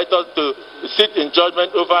a director to sit in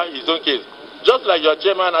judgment over his own case. Just like your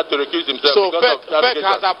chairman had to recuse himself. So FEC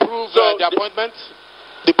has approved the appointment?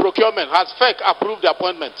 The procurement, has FEC approved the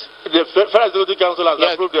appointment? The Federal Executive Council has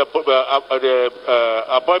approved the appointment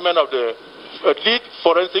of the lead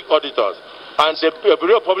forensic auditors. And the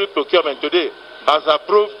Bureau of Public Procurement today has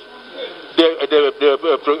approved,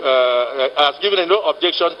 has given a no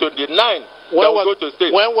objection to the 9 that will go to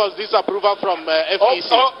state. When was this approval from FEC?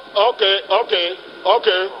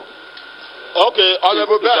 Okay,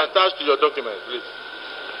 Honorable Ben. Attached to your document, please.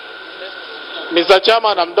 Mr.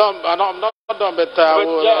 Chairman, I'm done. I'm not done, but I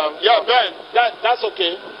will. Ben, that's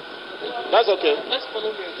okay. That's okay. Let's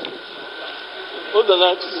follow me. Who's the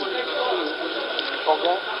next?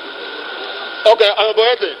 Okay, Honorable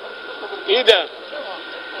Ede. Eden.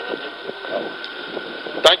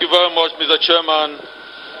 Thank you very much, Mr. Chairman,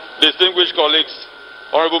 distinguished colleagues,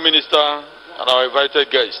 Honorable Minister, and our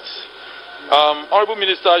invited guests. Honorable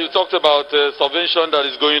Minister, you talked about subvention that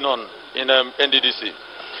is going on in NDDC,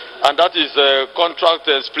 and that is contract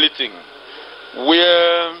splitting,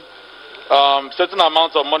 where certain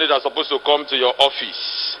amounts of money that are supposed to come to your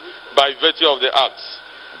office by virtue of the Act,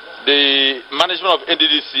 the management of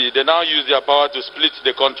NDDC, they now use their power to split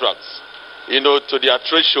the contracts, to their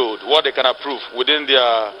threshold, what they can approve within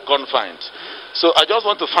their confines. So I just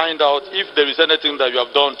want to find out if there is anything that you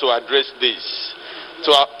have done to address this,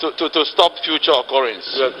 to stop future occurrence.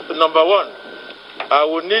 Yes. Number one, I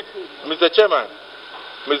will need, Mr. Chairman,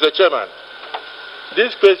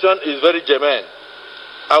 this question is very germane.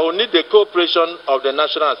 I will need the cooperation of the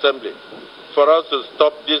National Assembly for us to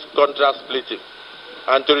stop this contract splitting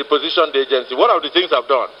and to reposition the agency. One of the things I've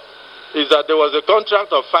done is that there was a contract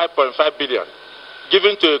of 5.5 billion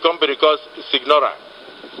given to a company called Signora,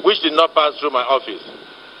 which did not pass through my office.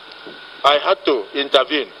 I had to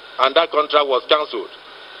intervene, and that contract was cancelled.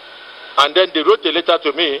 And then they wrote a letter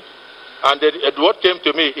to me, and what came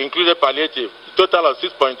to me included palliative, total of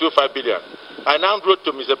 6.25 billion. I now wrote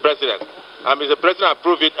to Mr. President, and Mr. President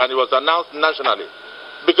approved it, and it was announced nationally.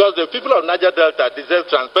 Because the people of Niger Delta deserve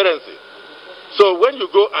transparency. So when you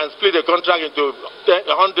go and split a contract into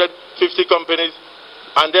 150 companies,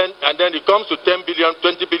 and then it comes to 10 billion,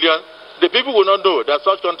 20 billion, the people will not know that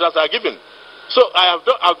such contracts are given. So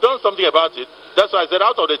I've done something about it. That's why I said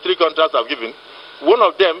out of the 3 contracts I've given, one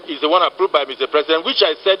of them is the one approved by Mr. President, which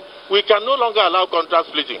I said we can no longer allow contract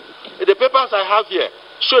splitting. The papers I have here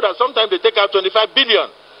show that sometimes they take out 25 billion,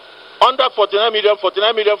 under 49 million,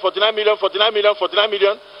 49 million, 49 million, 49 million, 49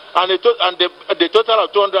 million, and the total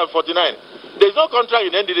of 249. There is no contract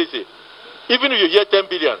in NDDC, even if you hear 10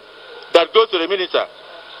 billion that goes to the minister.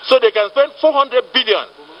 So they can spend 400 billion.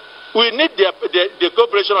 We need the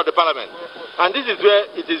cooperation of the parliament. And this is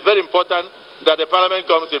where it is very important that the parliament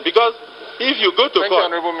comes in. Because if you go to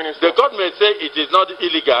court, the court may say it is not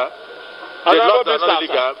illegal. The laws are not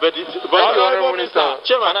illegal. But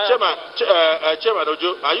Chairman Ojo,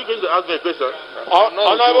 are you going to ask me a question?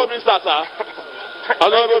 Honorable Minister, sir.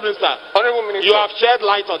 Honorable Minister, you have shed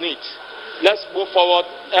light on it. Let's move forward.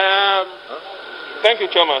 Thank you,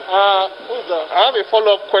 Chairman. I have a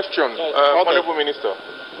follow-up question, Honorable Minister.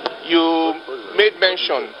 You made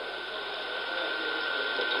mention.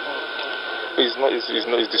 He's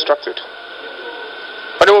distracted.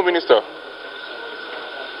 Honorable Minister.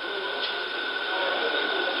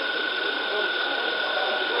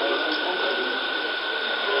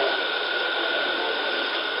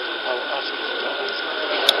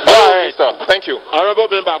 Thank you. Honorable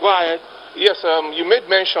Member, go ahead. Yes, you made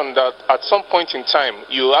mention that at some point in time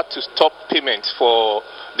you had to stop payment for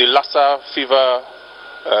the Lassa fever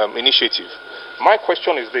initiative. My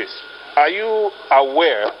question is this. Are you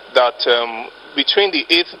aware that between the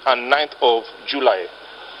 8th and 9th of July,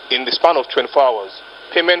 in the span of 24 hours,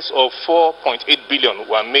 payments of 4.8 billion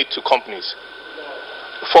were made to companies?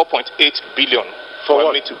 4.8 billion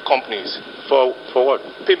were made to companies. For what?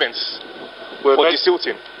 Payments for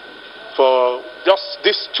desilting. For just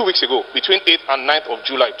this 2 weeks ago, between 8th and 9th of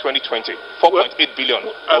July 2020, 4.8 billion.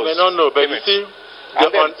 I may not know, but payments. you see,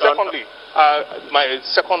 and then secondly, my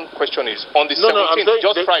second question is, on the 17th,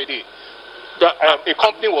 just Friday, a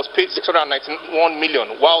company was paid 691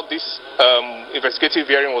 million while this investigative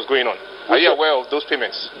hearing was going on. Are you aware of those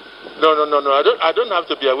payments? No. I don't have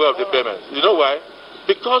to be aware of the payments. You know why?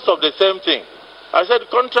 Because of the same thing. I said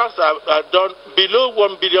contracts are done below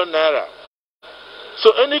 1 billion naira.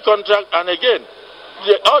 So any contract, and again,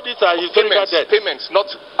 all these are historical debts. Payments, not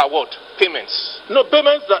award. Payments. No,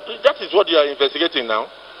 payments, that is what you are investigating now.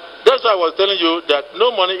 That's why I was telling you that no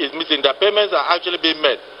money is missing, that payments are actually being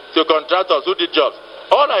made to contractors who did jobs.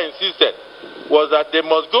 All I insisted was that they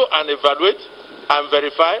must go and evaluate and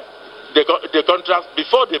verify the contracts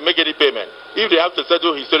before they make any payment, if they have to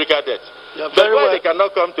settle historical debts. Yeah, very well. They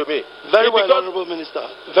cannot come to me. Very well, Honorable Minister.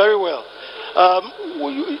 Very well.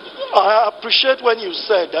 I appreciate when you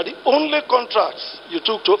said that the only contracts you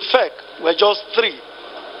took to FEC were just 3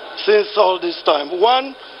 since all this time.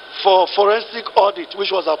 One for forensic audit,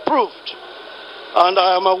 which was approved. And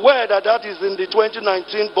I am aware that that is in the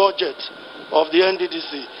 2019 budget of the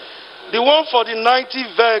NDDC. The one for the 90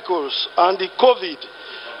 vehicles and the COVID,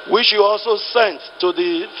 which you also sent to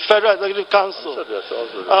the Federal Executive Council.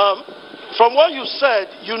 From what you said,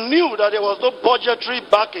 you knew that there was no budgetary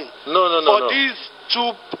backing for these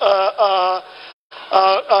 2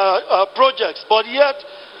 projects, but yet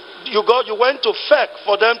you went to FEC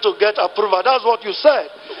for them to get approval. That's what you said.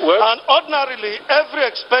 Well, and ordinarily, every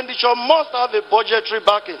expenditure must have a budgetary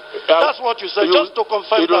backing. That's what you said. Just to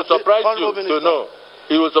confirm that.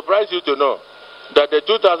 It will surprise you to know that the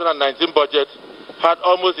 2019 budget had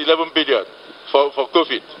almost 11 billion for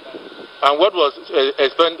COVID. And what was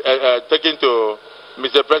taken to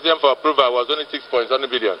Mr. President for approval was only 6.7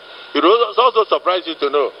 billion. It will also surprise you to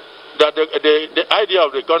know that the idea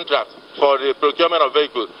of the contract for the procurement of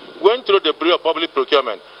vehicles went through the Bureau of Public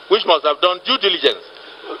Procurement, which must have done due diligence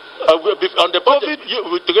on the budget.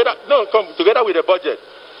 Together with the budget,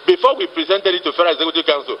 before we presented it to Federal Executive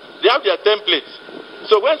Council, they have their templates.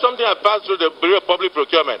 So when something has passed through the Bureau of Public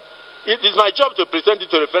Procurement, it is my job to present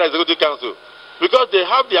it to the Federal Executive Council. Because they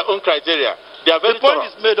have their own criteria. They are very The point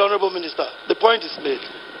is made, Honorable Minister. The point is made.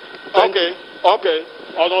 Okay.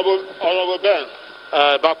 Honorable Ben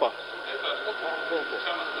Bapa.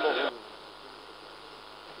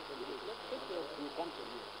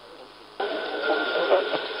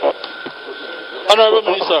 Honorable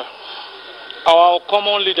Minister, our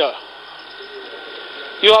common leader,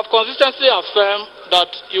 you have consistently affirmed that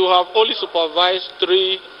you have only supervised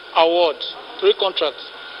 3 awards, 3 contracts.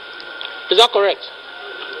 Is that correct?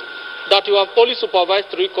 That you have only supervised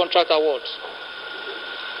 3 contract awards?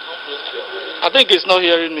 I think he's not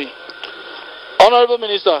hearing me. Honorable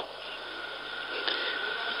Minister,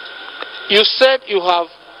 you said you have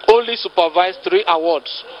only supervised 3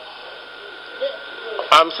 awards.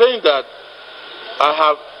 I'm saying that I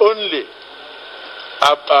have only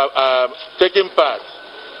taken part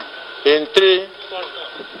in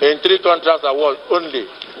 3 contract awards only.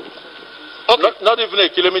 Okay. Not even a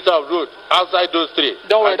kilometer of road outside those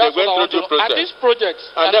 3. Don't worry, that's what I want to know. At these projects.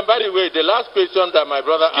 And then, by the way, the last question that my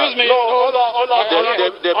brother asked. Excuse me. Hold on.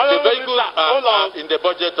 The vehicles are in the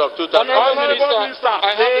budget of 2000. Honorable Minister,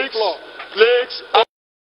 I have the floor. Please.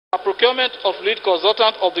 Procurement of lead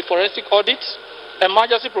consultant of the forensic audit,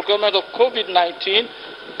 emergency procurement of COVID-19,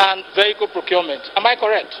 and vehicle procurement. Am I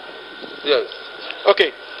correct? Yes.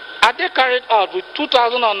 Okay. Are they carried out with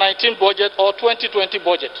 2019 budget or 2020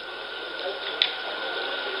 budget?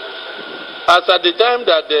 As at the time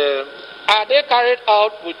that Are they carried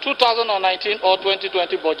out with 2019 or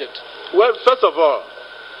 2020 budget? Well, first of all,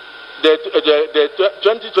 the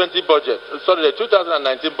 2020 budget, sorry, the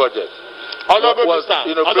 2019 budget. Honorable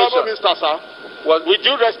Minister, sir, with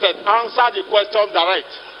due respect, answer the question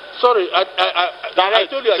direct. Sorry, I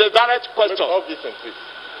told you. It's a direct question.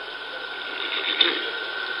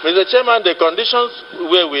 Mr. Chairman, the conditions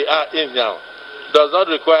where we are in now does not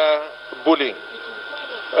require bullying.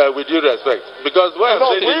 With due respect, because what I'm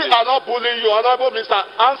saying we are not bullying you, Honorable Minister.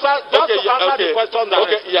 Answer the question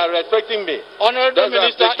directly. Okay, you are respecting me. Honorable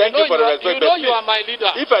Minister, thank you for the respect. You know you are my leader.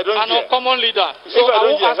 If I don't and a common leader. So I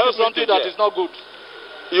will ask you something that is not good.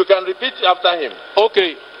 You can repeat after him.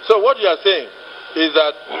 Okay. So what you are saying is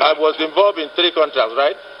that I was involved in 3 contracts,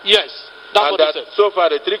 right? Yes. That's and what that they said. so far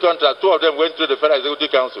the 3 contracts, 2 of them went through the Federal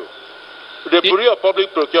Executive Council. The Bureau of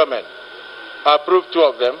Public Procurement approved 2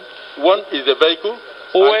 of them. One is the vehicle.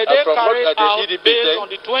 Were they from carried what the out NDDC based said,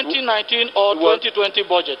 on the 2019 or 2020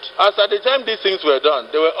 budget? As at the time these things were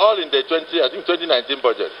done, they were all in the 2019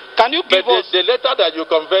 budget. Can you give us the letter that you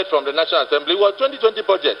conveyed from the National Assembly was 2020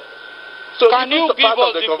 budget. So can you give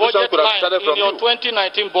us the budget line in your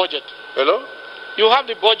 2019 budget? Hello? You have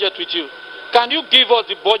the budget with you. Can you give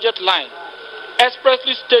us the budget line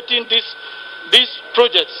expressly stating these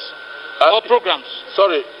projects or programs?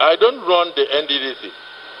 Sorry, I don't run the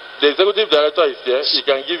NDDC. The executive director is here. He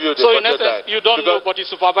can give you the budget line. So in essence, you don't know, but he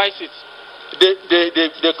supervises it.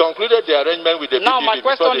 They concluded the arrangement with the now, PDP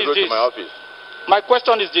before they wrote to my office. My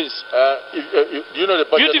question is this. Do you know the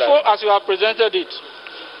budget Beautiful line? as you have presented it.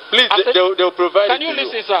 Please, they'll provide it to you. Can you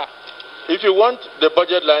listen, sir? If you want the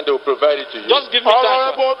budget line, they will provide it to you. Just give me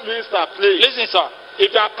time, Honorable Minister, please. Listen, sir.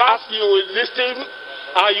 If you are past, you will listen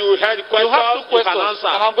and you will hear the question. You have 2 questions,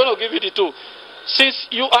 and I'm going to give you the 2.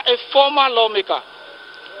 Since you are a former lawmaker,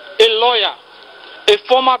 a lawyer, a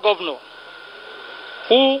former governor,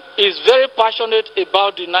 who is very passionate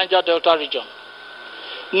about the Niger Delta region,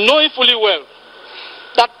 knowing fully well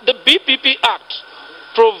that the BPP Act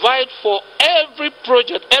provides for every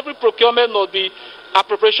project, every procurement must be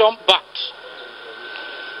appropriation backed.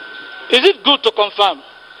 Is it good to confirm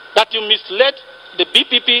that you misled the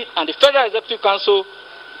BPP and the Federal Executive Council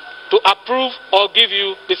to approve or give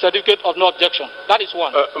you the certificate of no objection? That is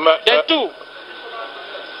 1. Then 2,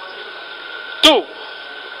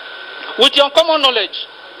 with your common knowledge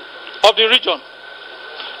of the region,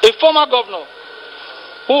 a former governor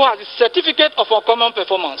who has a certificate of uncommon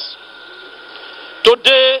performance,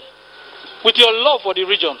 today, with your love for the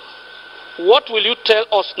region, what will you tell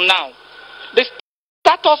us now? The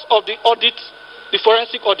status of the audit, the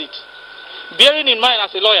forensic audit, bearing in mind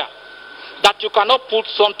as a lawyer that you cannot put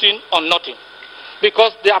something on nothing,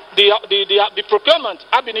 because the procurement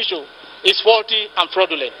ab initio is faulty and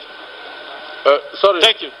fraudulent. Sorry.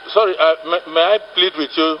 Thank you. Sorry, may I plead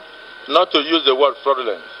with you not to use the word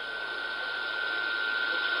fraudulent?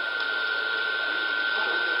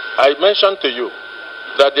 I mentioned to you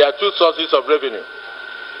that there are 2 sources of revenue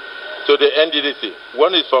to the NDDC.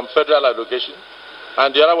 One is from federal allocation,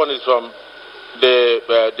 and the other one is from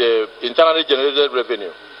the internally generated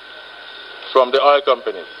revenue from the oil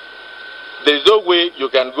companies. There is no way you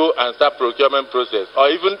can go and start procurement process or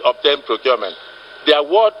even obtain procurement. The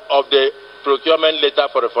award of the procurement letter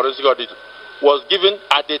for the forensic audit was given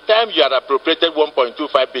at the time you had appropriated 1.25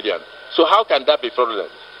 billion. So how can that be fraudulent?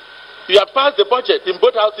 You have passed the budget in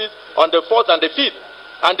both houses on the 4th and the 5th,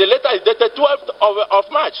 and the letter is dated 12th of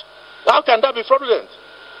March. How can that be fraudulent?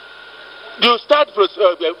 You start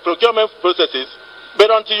procurement processes, but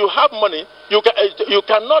until you have money, you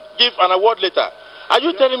cannot give an award letter. Are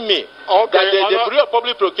you telling me that the Bureau of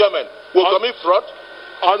Public Procurement will commit fraud?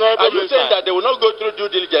 Are you saying that they will not go through due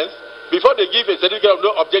diligence before they give a certificate of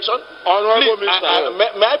no objection? Honorable Minister,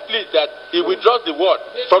 may I plead that he withdraws the word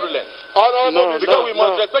fraudulent? Because we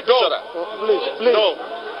must respect each other. Please. No.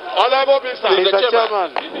 Honorable Minister, Mr.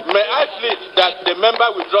 Chairman, may I plead that the member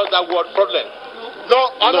withdraws that word fraudulent?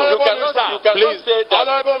 No, Honorable Minister, you cannot say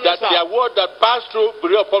that the award that passed through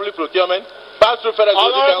Bureau of Public Procurement, passed through Federal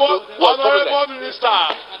Executive Council was fraudulent.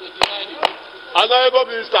 Honorable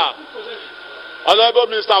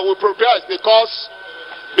Minister, we progress because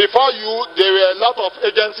before you, there were a lot of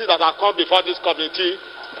agencies that have come before this committee.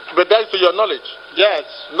 But that's to your knowledge? Yes.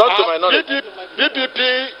 Not to my knowledge. BPP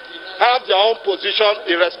have their own position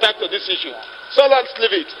in respect to this issue. So let's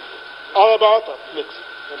leave it. All about us, please.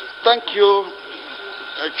 Thank you,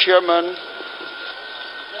 Chairman.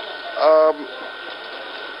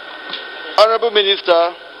 Honorable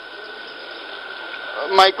Minister,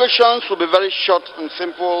 my questions will be very short and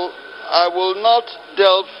simple. I will not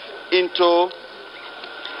delve into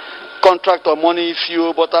contract or money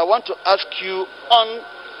issue, but I want to ask you on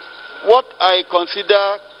what I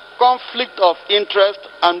consider conflict of interest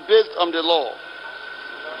and based on the law.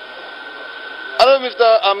 Hello,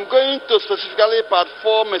 Minister, I'm going to specifically Part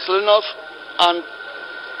 4 miscellaneous and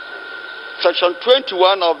Section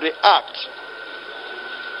 21 of the Act.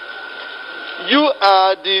 You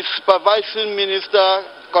are the supervising minister,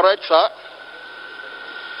 correct, sir?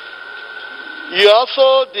 You are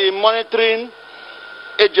also the monitoring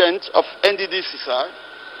agent of NDDC, sir.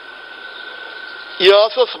 You are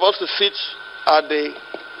also supposed to sit at the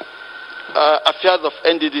affairs of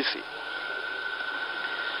NDDC.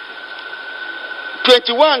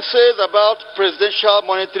 21 says about presidential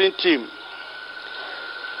monitoring team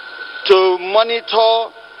to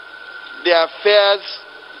monitor the affairs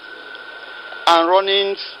and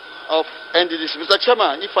runnings of NDDC. Mr.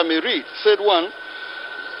 Chairman, if I may read, said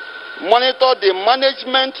 1, monitor the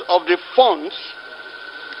management of the funds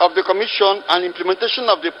of the Commission and implementation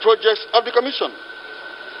of the projects of the Commission.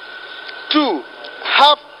 2,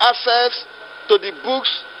 have access to the books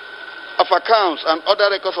of accounts and other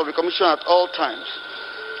records of the Commission at all times,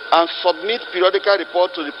 and submit periodical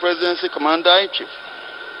report to the Presidency Commander-in-Chief.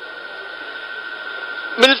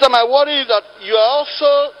 Minister, my worry is that you are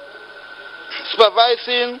also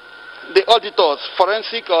supervising the auditors,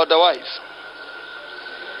 forensic or otherwise.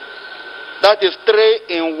 That is 3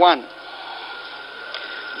 in 1.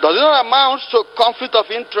 Does it not amount to conflict of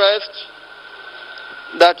interest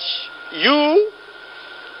that you,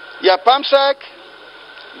 your PAMSEC,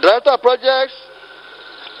 Director of Projects,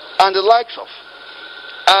 and the likes of,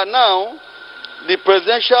 are now the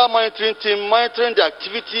presidential monitoring team monitoring the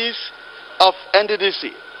activities of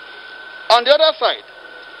NDDC? On the other side,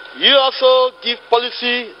 you also give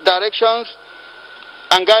policy directions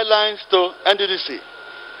and guidelines to NDDC.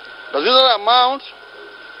 Does it not amount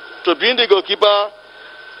to being the goalkeeper,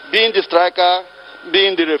 being the striker,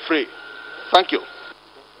 being the referee? Thank you.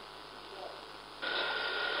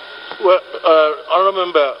 Well, Honourable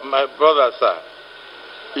Member, my brother, sir,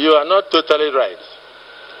 you are not totally right.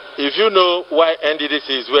 If you know why NDDC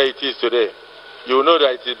is where it is today, you will know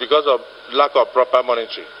that it is because of lack of proper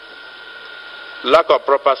monitoring, lack of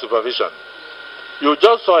proper supervision. You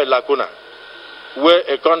just saw a lacuna where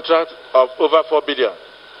a contract of over 4 billion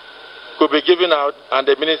could be given out and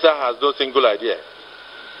the minister has no single idea.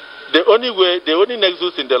 The only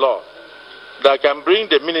nexus in the law that can bring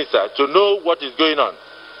the minister to know what is going on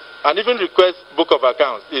and even request book of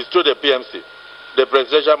accounts is through the PMC, the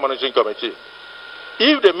Presidential Monitoring Committee.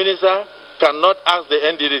 If the minister cannot ask the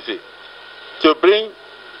NDDC to bring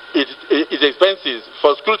its expenses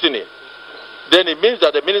for scrutiny, then it means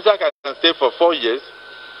that the minister can stay for 4 years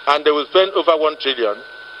and they will spend over 1 trillion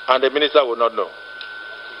and the minister will not know.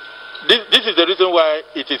 This is the reason why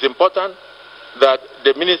it is important that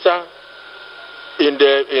the minister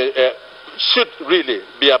should really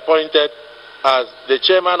be appointed as the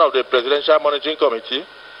chairman of the Presidential Monitoring Committee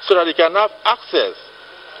so that he can have access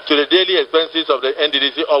to the daily expenses of the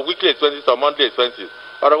NDDC or weekly expenses or monthly expenses.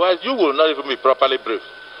 Otherwise, you will not even be properly briefed.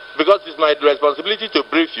 Because it's my responsibility to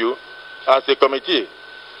brief you as a committee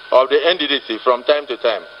of the NDDC from time to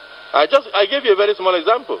time. I gave you a very small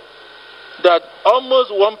example that almost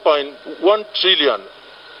 1.1 trillion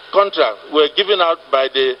contracts were given out by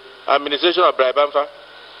the administration of Braibanfa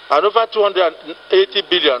and over 280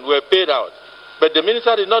 billion were paid out. But the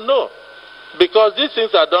minister did not know because these things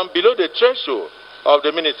are done below the threshold of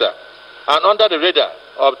the minister and under the radar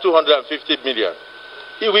of 250 million.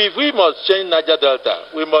 If we must change Niger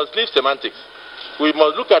Delta, we must leave semantics. We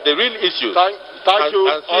must look at the real issues and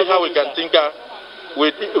see how we can tinker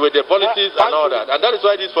with the policies and all that. And that is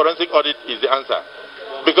why this forensic audit is the answer.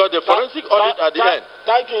 Because the forensic audit at the end.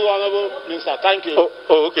 Thank you, Honorable Minister. Thank you.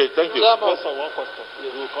 Oh, okay. Thank you. One question. We'll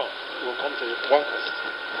come to you. One question.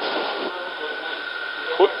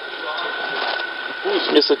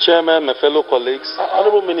 Mr. Chairman, my fellow colleagues,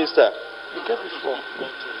 Honorable Minister. You get the floor.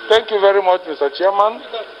 Thank you very much, Mr. Chairman.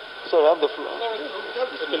 So I have the floor.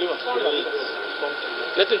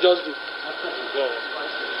 Let it just do.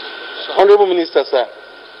 Honorable Minister, sir,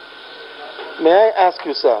 may I ask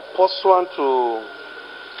you, sir, pursuant to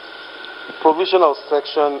provision of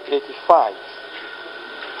Section 85,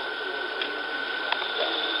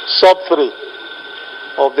 Sub 3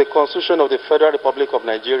 of the Constitution of the Federal Republic of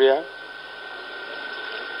Nigeria,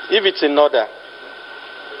 if it's in order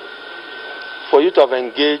for you to have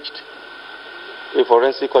engaged a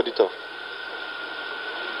forensic auditor,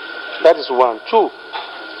 that is 1. 2,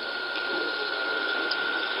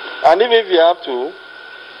 and even if you have to,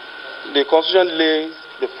 the Constitution lays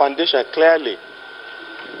the foundation clearly,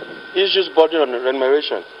 issues burden on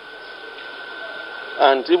remuneration,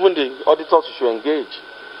 and even the auditors you should engage.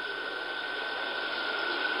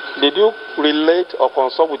 Did you relate or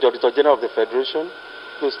consult with the Auditor General of the Federation?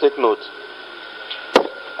 Please take note.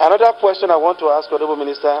 Another question I want to ask, Honorable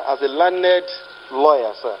Minister, as a learned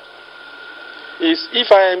lawyer, sir, is if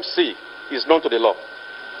IMC is known to the law,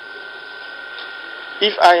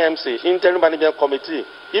 if IMC, Interim Management Committee,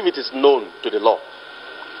 if it is known to the law,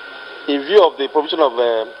 in view of the provision of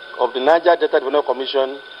the Niger Delta Development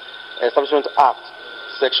Commission Establishment Act,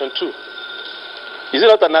 Section 2, is it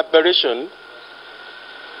not an aberration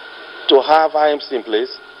to have IMC in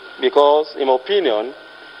place? Because, in my opinion,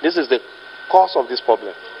 this is the cause of this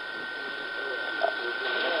problem.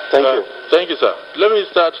 Thank you. Thank you, sir. Let me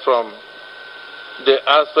start from the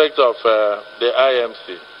aspect of the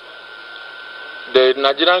IMC. The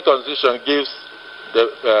Nigerian Constitution gives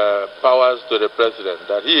the powers to the president,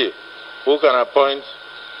 that he who can appoint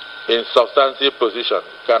in substantive position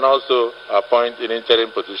can also appoint in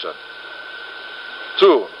interim position.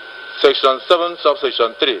 2. Section 7,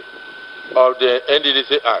 subsection 3 of the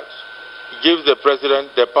NDDC Act gives the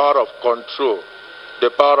president the power of control, the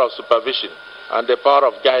power of supervision, and the power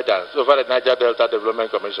of guidance over the Niger Delta Development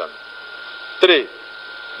Commission. 3.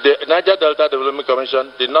 The Niger Delta Development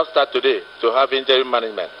Commission did not start today to have interim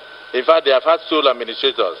management. In fact, they have had sole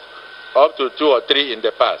administrators, up to 2 or 3 in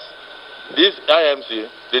the past. This IMC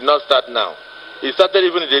did not start now. It started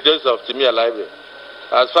even in the days of Timi Alaibe,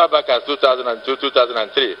 as far back as 2002,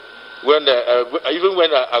 2003, when even when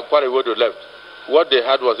Akapbio left. What they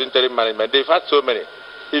had was interim management. They've had so many.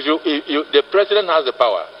 The president has the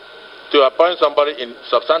power to appoint somebody in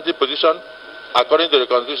substantive position, according to the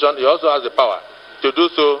Constitution. He also has the power to do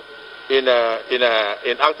so in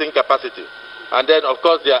acting capacity. And then, of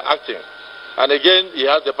course, they are acting. And again, he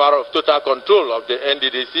has the power of total control of the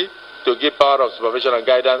NDDC to give power of supervision and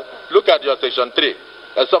guidance. Look at your section 3,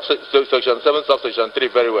 section 7, subsection 3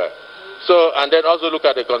 very well. So, and then also look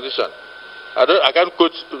at the Constitution. I can't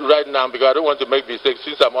quote right now because I don't want to make mistakes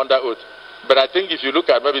since I'm under oath. But I think if you look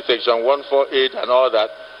at maybe section 148 and all that,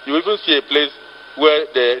 you will even see a place where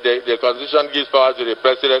the Constitution gives power to the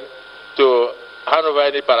president to hand over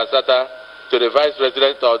any parasata to the vice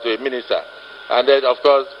president or to a minister. And then, of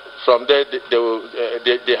course, from there,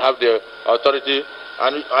 they have the authority.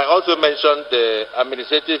 And I also mentioned the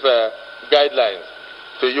administrative guidelines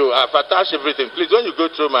to you. I've attached everything. Please, when you go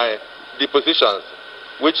through my depositions,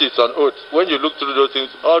 which is on oath, when you look through those things,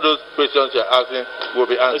 all those questions you're asking will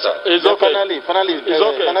be answered. It's okay. Finally,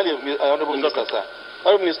 Honorable Minister, sir.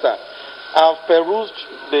 Honorable Minister, I've perused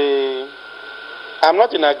I'm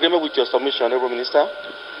not in agreement with your submission, Honorable Minister.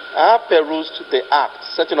 I have perused the act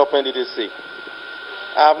setting up NDDC.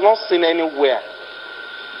 I have not seen anywhere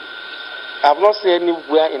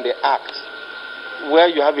in the act where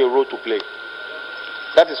you have a role to play.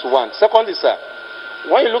 That is one. Secondly, sir,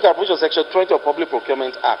 when you look at provision section 20 of Public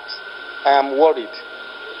Procurement Act, I am worried.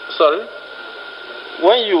 Sorry?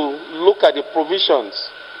 When you look at the provisions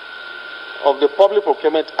of the Public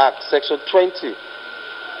Procurement Act, section 20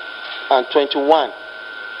 and 21,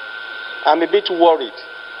 I'm a bit worried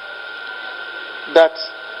that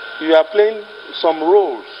you are playing some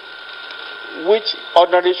roles which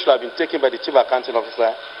ordinarily should have been taken by the Chief Accounting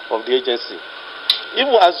Officer of the agency.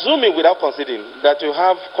 Even assuming without considering that you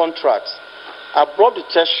have contracts above the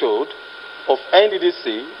threshold of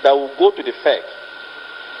NDDC that will go to the FEC,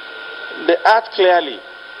 the Act clearly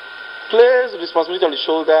places responsibility on the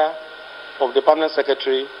shoulder of the Permanent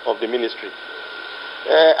Secretary of the Ministry.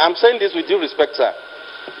 I'm saying this with due respect, sir,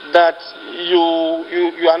 that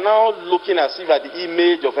you are now looking as if you are the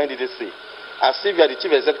image of NDDC, as if you are the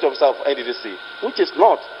Chief Executive Officer of NDDC, which is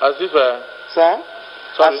not. As if, sir, sorry?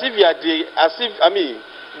 as if you are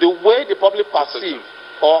the way the public perceive,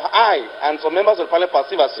 or I and some members of the parliament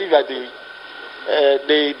perceive as if you are the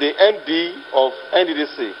MD of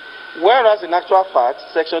NDDC. Whereas in actual fact,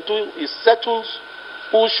 section 2 settles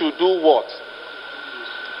who should do what.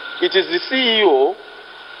 It is the CEO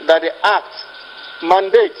that the Act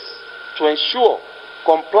mandates to ensure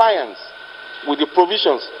compliance with the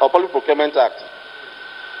provisions of Public Procurement Act.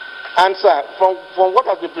 And sir, from what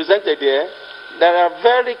has been presented here, there are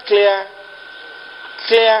very clear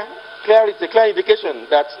indication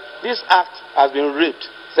that this act has been ripped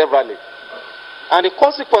severally. And the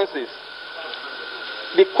consequences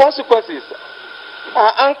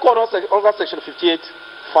are anchored under section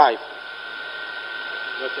 58(5).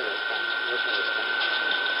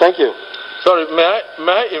 Thank you. Sorry, may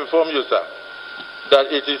I inform you, sir, that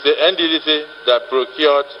it is the NDDC that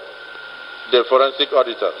procured the forensic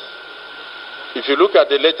auditors. If you look at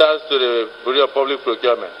the letters to the Bureau of Public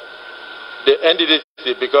Procurement, the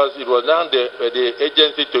NDDC, because it was now the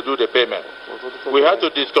agency to do the payment, we had to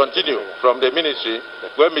discontinue from the ministry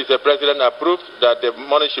when Mr. President approved that the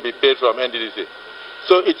money should be paid from NDDC.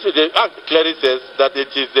 So the Act clearly says that it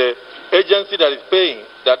is the agency that is paying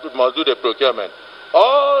that must do the procurement.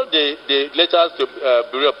 All the letters to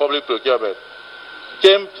Bureau of Public Procurement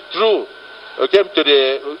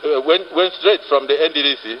went straight from the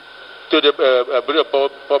NDDC to the Bureau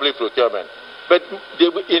of Public Procurement. But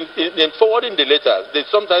in forwarding the letters, they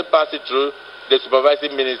sometimes pass it through the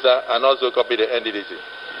supervising minister and also copy the NDDC.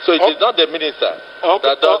 So it is not the minister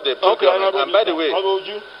that does the procurement. And by the way,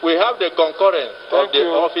 we have the concurrence of the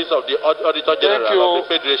Office of the Auditor General of the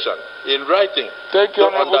Federation in writing to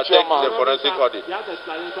undertake the forensic audit.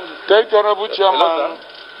 Thank you, Honorable Chairman,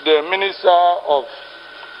 the Minister of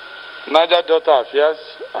Niger Delta Affairs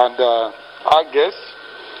and our guests.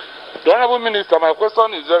 The Honorable Minister, my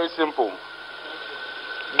question is very simple.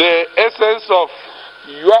 The essence of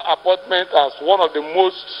your appointment as one of the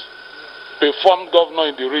most performed governor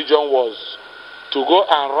in the region was to go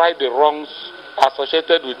and right the wrongs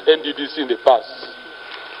associated with NDDC in the past.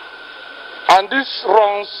 And these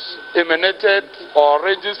wrongs emanated or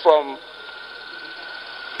ranges from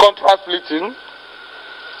contract splitting,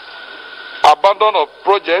 abandon of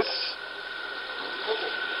projects,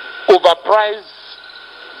 overpriced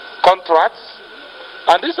contracts,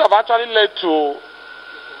 and these have actually led to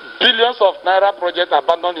billions of naira projects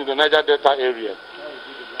abandoned in the Niger Delta area.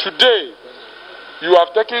 Today, you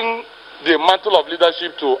have taken the mantle of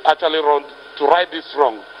leadership to actually right this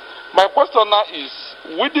wrong. My question now is,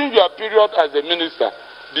 within your period as a minister,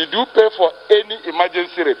 did you pay for any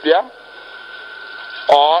emergency repair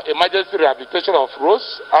or emergency rehabilitation of roads?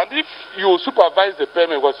 And if you supervise the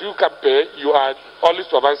payment, because you can pay, you are only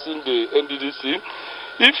supervising the NDDC.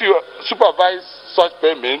 If you supervise such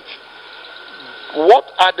payment, what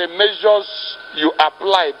are the measures you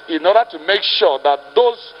applied in order to make sure that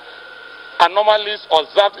those anomalies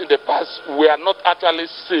observed in the past were not actually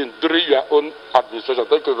seen during your own administration?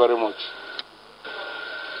 Thank you very much.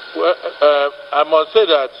 Well, I must say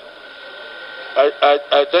that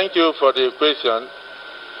I thank you for the question.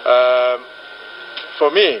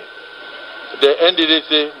 For me, the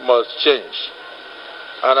NDDC must change,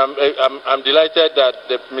 and I'm delighted that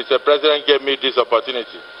Mr. President gave me this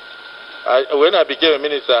opportunity. When I became a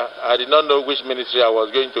minister, I did not know which ministry I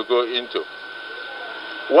was going to go into.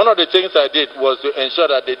 One of the things I did was to ensure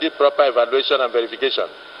that they did proper evaluation and verification.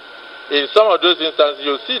 In some of those instances,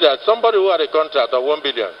 you see that somebody who had a contract of 1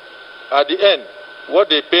 billion, at the end, what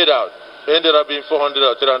they paid out ended up being 400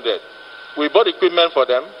 or 300. We bought equipment for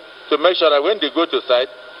them to make sure that when they go to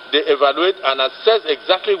site, they evaluate and assess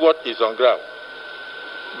exactly what is on ground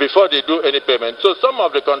before they do any payment. So some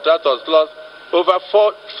of the contractors lost over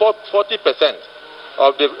 40%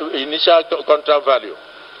 of the initial contract value.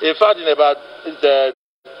 In fact, in about the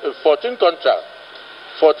 10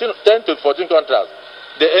 to 14 contracts,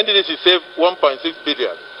 the NDDC saved 1.6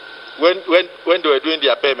 billion when they were doing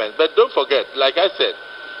their payments. But don't forget, like I said,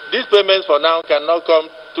 these payments for now cannot come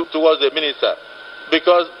towards the minister,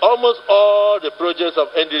 because almost all the projects of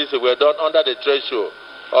NDDC were done under the threshold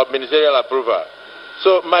of ministerial approval.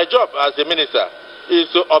 So my job as a minister is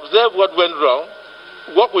to observe what went wrong,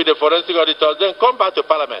 work with the forensic auditors, then come back to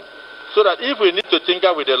Parliament, so that if we need to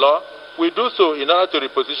tinker with the law, we do so in order to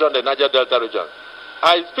reposition the Niger Delta region.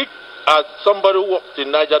 I speak as somebody who worked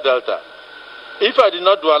in Niger Delta. If I did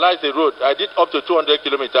not dualize the road, I did up to 200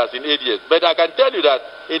 kilometers in 8 years. But I can tell you that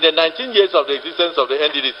in the 19 years of the existence of the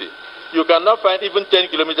NDDC, you cannot find even 10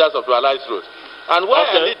 kilometers of dualized road. And why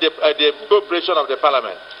I need the cooperation of the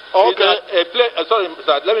Parliament? Okay. Sorry,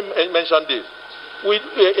 sir, let me mention this.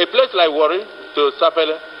 A place like Warri to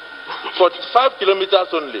Sapele, for 5 kilometers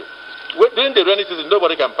only. During the rainy season,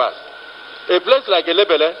 nobody can pass. A place like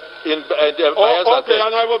Elebele in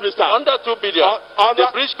Honorable Minister. Under 2 billion, the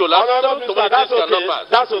bridge collapsed.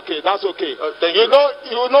 That's okay. Thank you.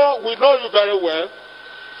 We know you very well.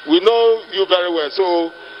 We know you very well. So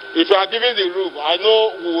if you are giving the room, I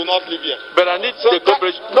know we will not leave here. But I need the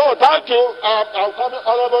cooperation. No, thank you. I'm coming.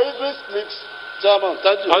 Honorable Idris, please. Chairman,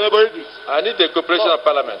 thank you. Honorable Idris. I need the cooperation of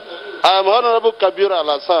Parliament. I am Honorable Kabir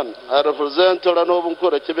Al-Hassan. I represent Torano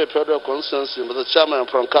Chebe Federal Constituency, Mr. Chairman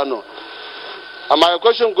from Kano. And my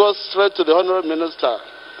question goes straight to the Honorable Minister.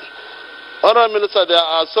 Honorable Minister, there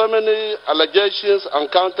are so many allegations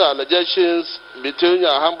and counter-allegations between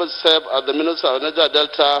your humble self as the Minister of Niger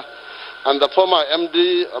Delta and the former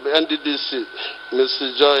MD of NDDC,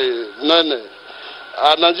 Mrs. Joy Nene.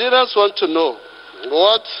 Nigerians want to know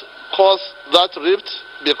what caused that rift,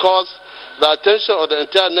 because the attention of the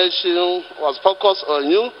entire nation was focused on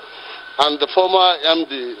you and the former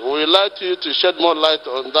MD. We would like you to shed more light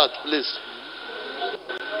on that, please.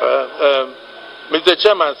 Mr.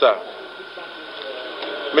 Chairman, sir.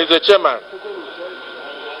 Mr. Chairman.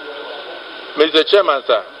 Mr. Chairman,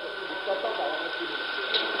 sir.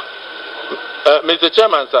 Mr.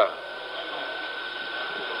 Chairman, sir.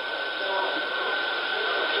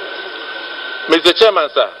 Mr. Chairman,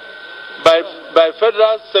 sir. By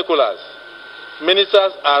federal circulars,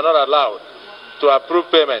 ministers are not allowed to approve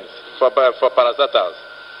payments for parastatals.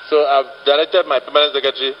 So I've directed my permanent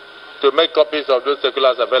secretary to make copies of those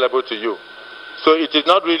circulars available to you. So it is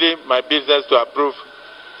not really my business to approve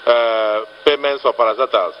payments for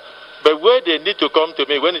parastatals. But where they need to come to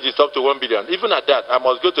me when it is up to 1 billion, even at that, I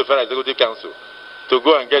must go to Federal Executive Council to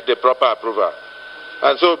go and get the proper approval.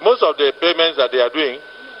 And so most of the payments that they are doing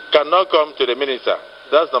cannot come to the minister.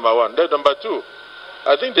 That's number one. Then number two,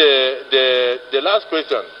 I think the last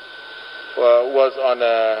question was on.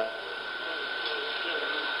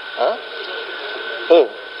 Oh,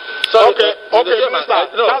 sorry. Okay,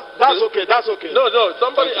 Minister. That's okay. That's okay. No.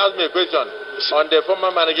 Somebody asked me a question on the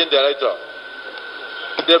former managing director.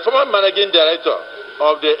 The former managing director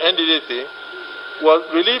of the NDDC was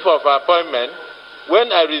relieved of appointment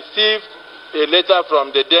when I received a letter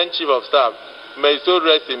from the then Chief of Staff, may so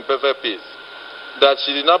rest in perfect peace, that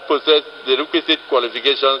she did not possess the requisite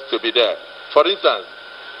qualifications to be there. For instance,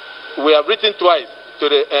 we have written twice to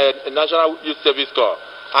the National Youth Service Corps,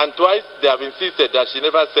 and twice they have insisted that she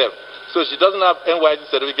never served. So she doesn't have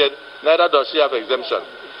NYC certificate, neither does she have exemption.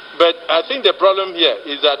 But I think the problem here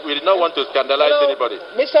is that we did not want to scandalize anybody.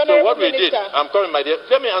 Mr. So what we did, I'm coming, my dear.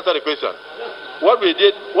 Let me answer the question. What we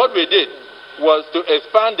did was to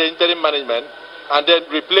expand the interim management and then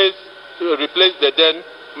replace the then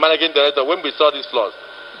managing director when we saw these flaws.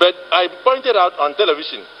 But I pointed out on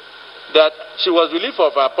television that she was relieved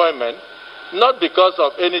of her appointment not because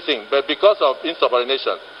of anything, but because of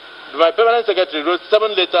insubordination. My permanent secretary wrote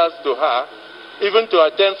 7 letters to her, even to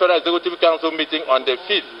attend Federal Executive Council meeting on the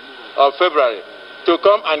 5th of February, to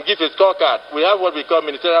come and give a scorecard. We have what we call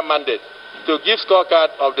ministerial mandate, to give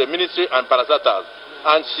scorecard of the ministry and parastatals.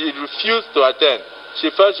 And she refused to attend. She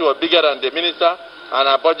felt she was bigger than the minister, and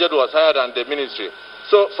her budget was higher than the ministry.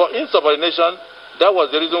 So for insubordination, that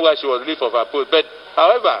was the reason why she was relieved of her post. But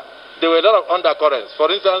however, there were a lot of undercurrents. For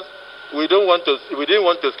instance, we didn't want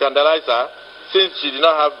to scandalize her, since she did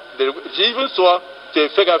not have she even swore to a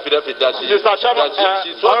fake affidavit that she swore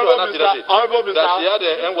to an affidavit that she had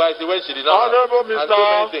a NYC when she did not have, and so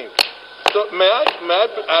many things. So may I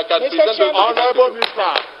can present those. Honorable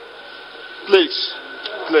Minister, please.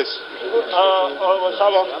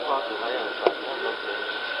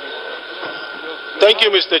 Thank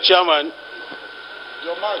you, Mr. Chairman.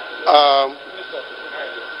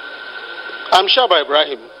 I'm Shaba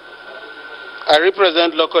Ibrahim. I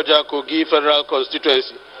represent Lokoja Kogi Federal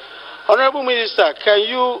Constituency. Honorable Minister, can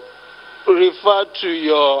you refer to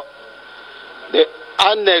the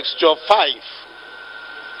Annexure 5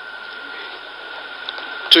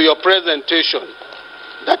 to your presentation?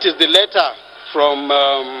 That is the letter from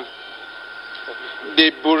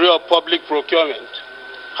the Bureau of Public Procurement.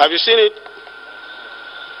 Have you seen it?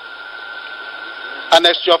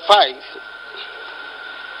 Annexure 5.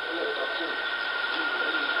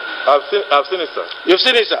 I've seen it, sir. You've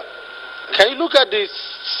seen it, sir. Can you look at the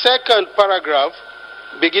second paragraph,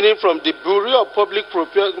 beginning from the Bureau of Public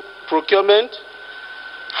Procurement,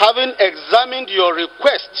 having examined your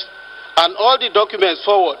request and all the documents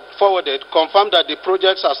forwarded, confirm that the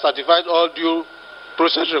projects are certified all due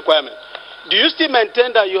process requirements. Do you still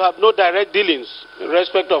maintain that you have no direct dealings in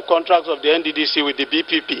respect of contracts of the NDDC with the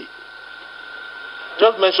BPP?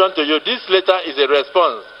 Just mentioned to you, this letter is a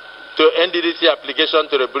response to NDDC application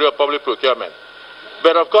to the Bureau of Public Procurement.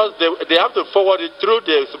 But of course, they have to forward it through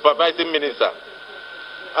the supervising minister.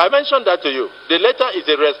 I mentioned that to you. The letter is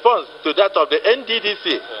a response to that of the NDDC,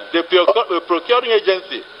 the procuring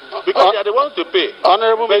agency, because they are the ones to pay.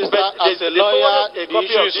 Honorable Minister, as a lawyer, the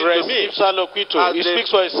issue is raised. He speaks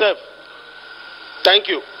for himself. Thank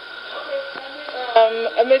you.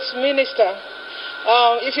 Mr. Minister,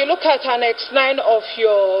 if you look at Annex 9 of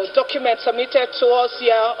your document submitted to us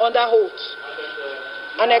here under oath,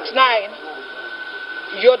 Annex 9,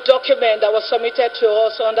 your document that was submitted to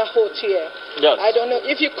us under oath here. Yes. I don't know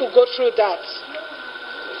if you could go through that.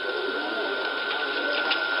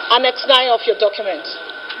 Annex 9 of your document,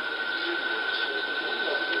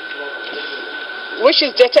 which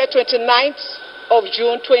is dated 29th of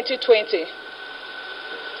June 2020.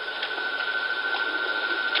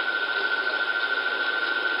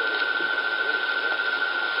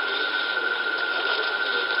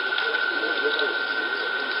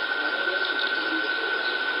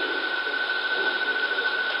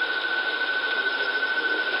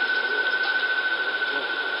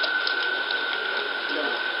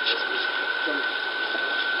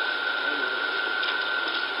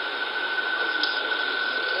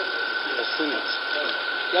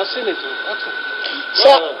 So,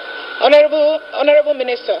 Honorable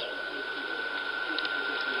Minister,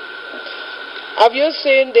 have you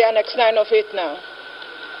seen the Annex 9 of it now?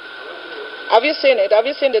 Have you seen it? Have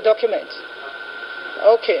you seen the document?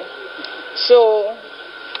 Okay. So,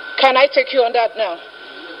 can I take you on that now?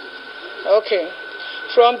 Okay.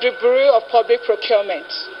 From the Bureau of Public Procurement,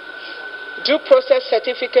 due process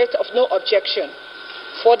certificate of no objection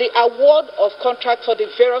for the award of contract for the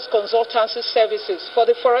various consultancy services for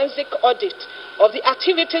the forensic audit of the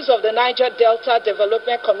activities of the Niger Delta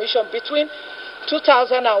Development Commission between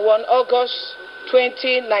 2001 August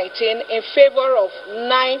 2019 in favor of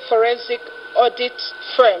 9 forensic audit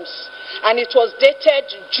firms, and it was dated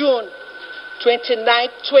June 29,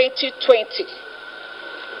 2020.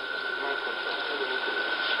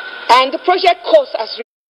 And the project cost as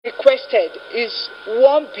requested is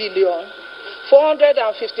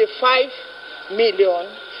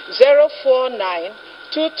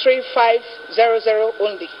 1,455,049,23500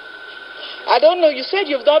 only. I don't know, you said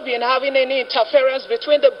you've not been having any interference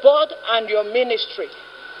between the board and your ministry.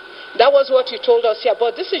 That was what you told us here,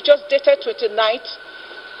 but this is just dated 29th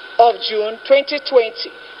of June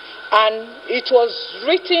 2020, and it was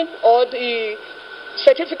written, or the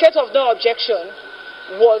certificate of no objection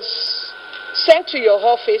was sent to your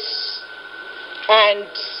office, and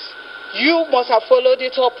you must have followed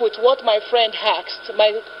it up with what my friend asked,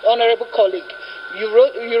 my honorable colleague. You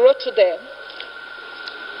wrote to them,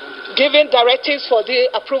 giving directives for the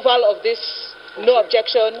approval of this no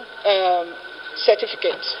objection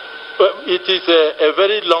certificate. Well, it is a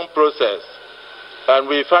very long process, and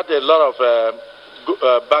we've had a lot of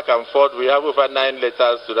back and forth. We have over 9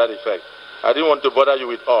 letters to that effect. I didn't want to bother you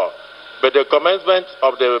with all. But the commencement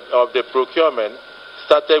of the procurement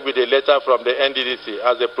started with a letter from the NDDC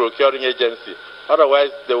as a procuring agency.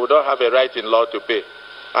 Otherwise, they would not have a right in law to pay.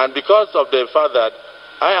 And because of the fact that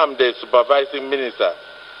I am the supervising minister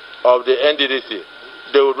of the NDDC,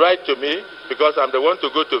 they would write to me, because I'm the one to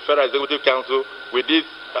go to Federal Executive Council with this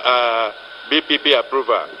p.d.p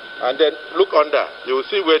approval. And then look under, you will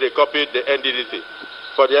see where they copied the NDDC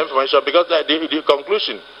for the information, because the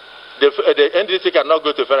conclusion, the NDDC cannot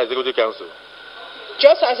go to Federal Executive Council.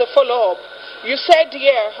 Just as a follow-up, you said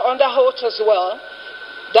here under oath as well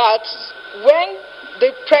that when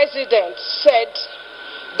the president said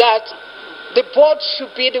that the board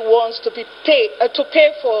should be the ones to pay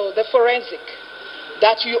for the forensic,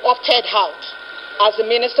 that you opted out as the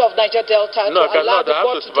Minister of Niger Delta to allow the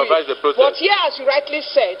board to supervise the process. But here, as you rightly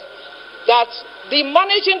said, that the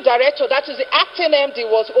managing director, that is the acting MD,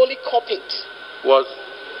 was only copied.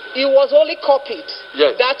 He was only copied.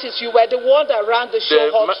 Yes. That is, you were the one that ran the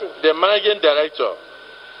show all through. The managing director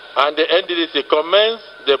and the NDDC commenced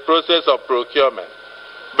the process of procurement.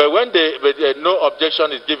 But when no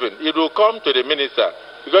objection is given, it will come to the minister,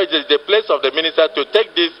 because it is the place of the minister to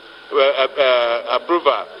take this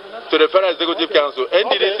approval to the Federal Executive Council.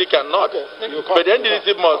 NDDC cannot. But the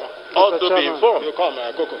NDDC must also be informed.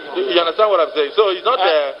 You understand what I'm saying? So it's not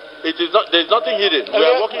there is nothing hidden. We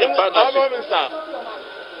are working in partnership.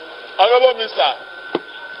 Honorable Minister,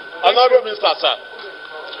 sir,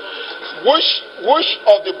 which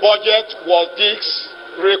of the budget was this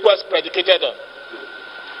request predicated on?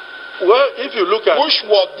 Well, if you look at which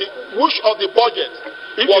of the budget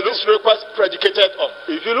was this request predicated on?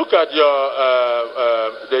 If you look at your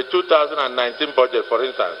the 2019 budget, for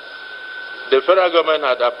instance, the federal government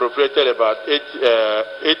had appropriated about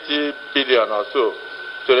 80 billion or so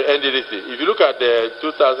to the NDDC. If you look at the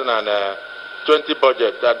 2020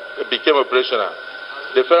 budget that became operational,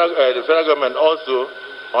 the federal government also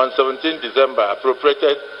on 17 December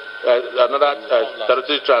appropriated another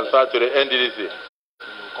statutory transfer to the NDDC.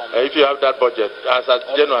 If you have that budget as at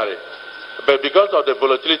January. But because of the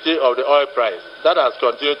volatility of the oil price, that has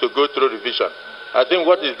continued to go through revision. I think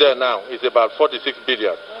what is there now is about 46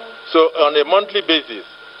 billion. So on a monthly basis,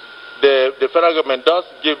 the federal government does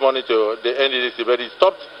give money to the NDDC, but it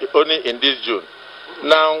stopped only in this June.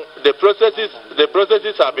 Now, the processes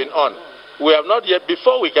have been on. We have not yet,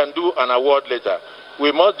 before we can do an award letter,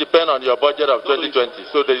 we must depend on your budget of 2020.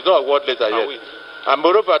 So there is no award letter yet. And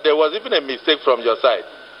moreover, there was even a mistake from your side.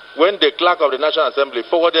 When the clerk of the National Assembly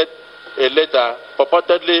forwarded a letter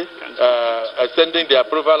purportedly sending the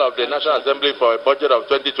approval of the National Assembly for a budget of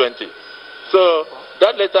 2020. So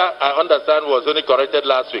that letter, I understand, was only corrected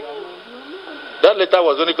last week. That letter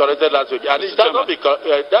was only corrected last week. And it has not been,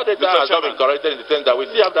 that letter has not been corrected in the sense that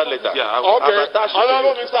we still have that letter. Yeah, okay.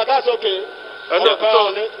 Honorable Minister, that's okay.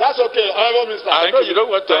 That's okay, Honorable Minister. I know you don't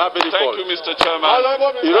want to have any fault. Thank you, Mr. Chairman.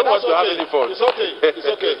 You don't want to have any fault. It's okay. It's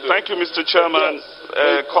okay. Thank you, Mr. Chairman.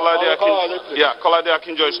 Kolawole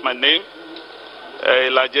Akinjo is my name.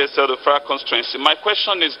 Elijah the Federal Constituency. My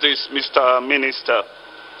question is this, Mr. Minister.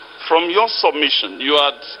 From your submission, you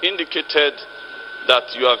had indicated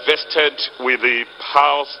that you are vested with the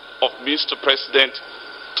powers of Mr. President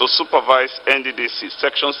to supervise NDDC,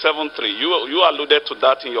 Section 7.3. You alluded to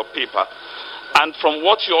that in your paper. And from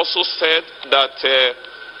what you also said, that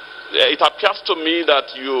it appears to me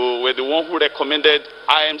that you were the one who recommended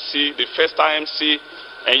IMC, the first IMC,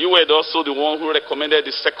 and you were also the one who recommended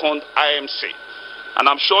the second IMC. And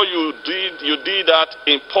I'm sure you did that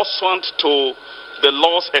in pursuant to the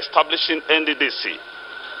laws establishing NDDC.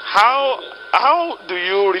 How do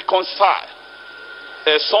you reconcile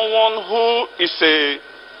someone who is a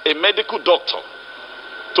medical doctor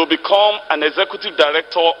to become an executive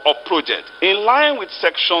director of project in line with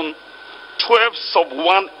section 12 sub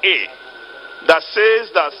 1A that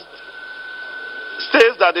says that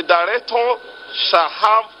the director shall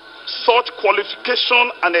have such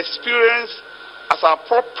qualification and experience as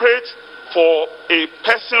appropriate for a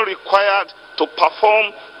person required to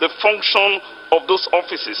perform the function of those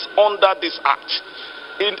offices under this act.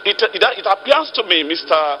 It appears to me,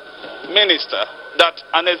 Mr. Minister, that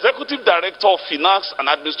an executive director of finance and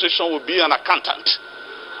administration will be an accountant.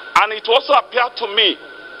 And it also appeared to me,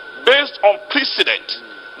 based on precedent,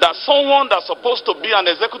 that someone that's supposed to be an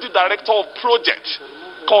executive director of project,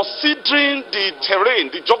 considering the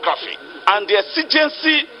terrain, the geography, and the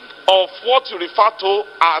exigency of what you refer to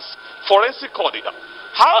as forensic audit,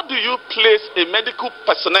 how do you place a medical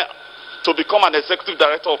personnel to become an executive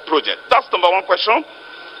director of project? That's number one question.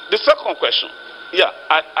 The second question,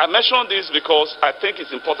 I mentioned this because I think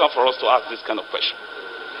it's important for us to ask this kind of question.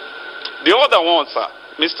 The other one, sir,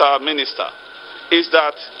 Mr. Minister, is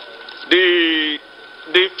that the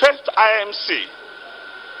first IMC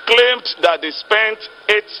claimed that they spent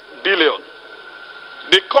 8 billion.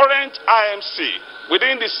 The current IMC,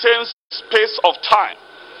 within the same space of time,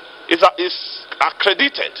 is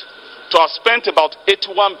accredited to have spent about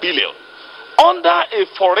 81 billion. Under a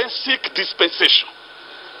forensic dispensation,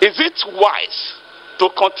 is it wise to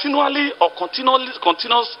continually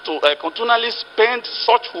spend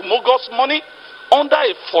such humongous money under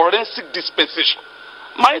a forensic dispensation?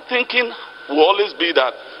 My thinking will always be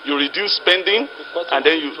that you reduce spending and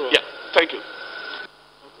then you... Yeah, thank you.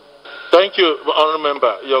 Thank you, Honourable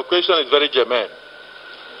Member. Your question is very germane.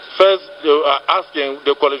 First, you are asking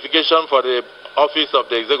the qualification for the office of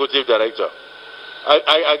the Executive Director.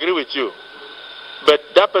 I agree with you. But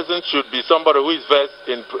that person should be somebody who is versed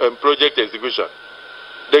in project execution.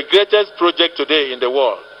 The greatest project today in the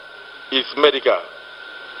world is medical,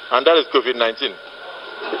 and that is COVID-19.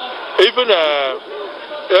 Even,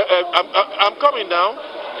 I'm coming now,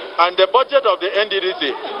 and the budget of the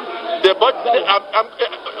NDDC, the budget,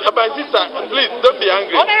 my sister, please, don't be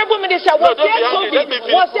angry. Honorable Minister, was there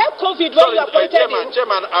COVID when you appointed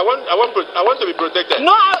Chairman, I want to be protected.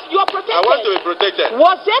 No, you are protected. I want to be protected.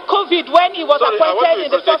 Was there COVID when he was appointed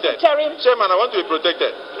in the first interim? Chairman, I want to be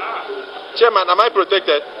protected. Chairman, am I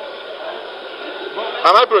protected?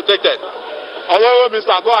 Am I protected? Hello,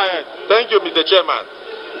 Mr. Go ahead. Thank you, Mr. Chairman.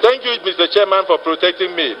 Thank you, Mr. Chairman, for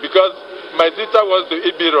protecting me because my sister wants to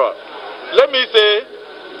eat me raw. Let me say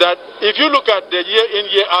that if you look at the year-in,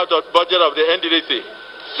 year-out budget of the NDDC,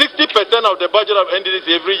 60% of the budget of NDDC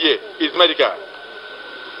every year is medical.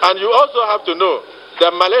 And you also have to know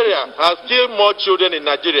that malaria has killed more children in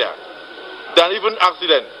Nigeria than even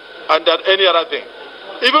accident and than any other thing.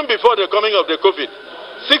 Even before the coming of the COVID,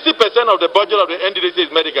 60% of the budget of the NDDC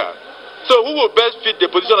is medical. So who will best fit the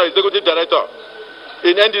position of executive director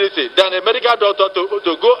in NDDC than a medical doctor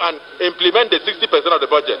to go and implement the 60% of the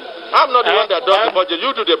budget? I'm not the one that does the budget.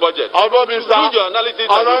 You do the budget. Do your analysis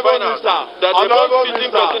and you find out that the most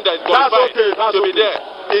fitting person that is qualified to be there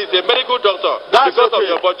is a medical doctor because of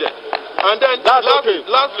your budget. And then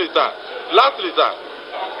lastly, sir,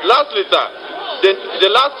 the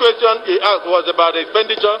last question he asked was about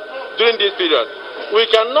expenditure during this period. We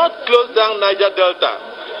cannot close down Niger Delta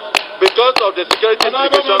because of the security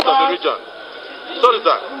implications of the region. Sorry,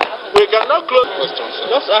 sir. We cannot close questions.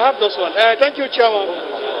 Yes, I have this one. Thank you, Chairman.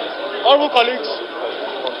 Honorable colleagues.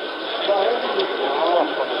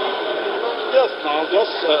 Yes, now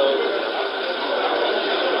just.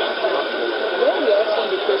 When we are asking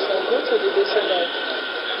the question, go to the decision.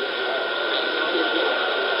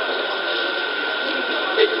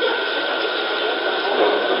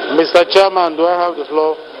 Mr. Chairman, do I have the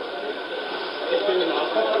floor?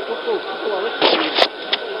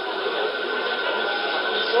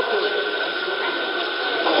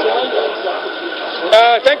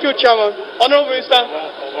 Thank you, Chairman. Honorable Minister.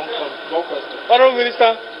 Honorable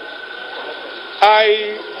Minister,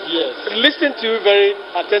 I listened to you very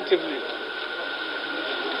attentively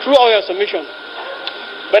through all your submission.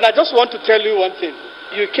 But I just want to tell you one thing.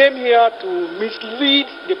 You came here to mislead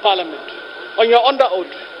the Parliament on your under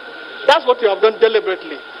oath. That's what you have done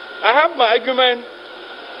deliberately. I have my argument,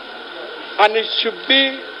 and it should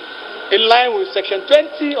be in line with Section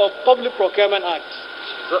 20 of Public Procurement Act.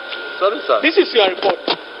 Sorry, sir. This is your report.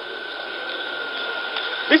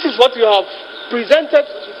 This is what you have presented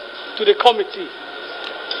to the committee.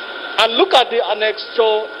 And look at the Annex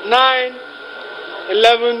 9,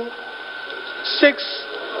 11, 6,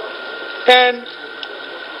 10,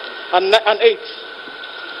 and 8.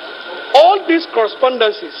 All these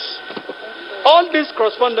correspondences all these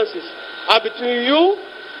correspondences are between you,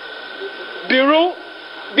 Bureau,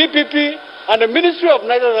 BPP, and the Ministry of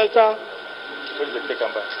Niger Delta.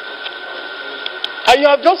 And you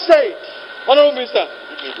have just said, Honorable Minister.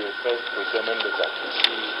 Give me the first procurement letter.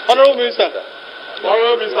 Honorable Minister.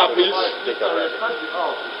 Honorable Minister, please.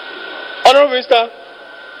 Honorable Minister,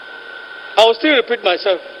 I will still repeat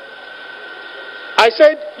myself. I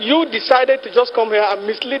said you decided to just come here and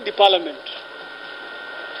mislead the Parliament.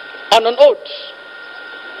 And on oath,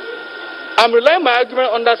 I'm relying my argument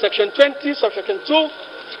under Section 20, Subsection 2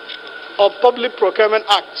 of Public Procurement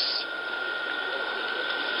Acts.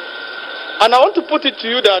 And I want to put it to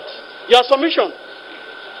you that your submission,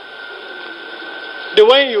 the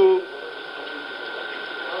way you,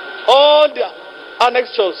 all the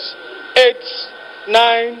annexures, 8,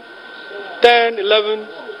 9, 10, 11,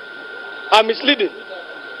 are misleading.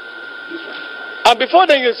 And before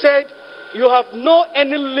then you said you have no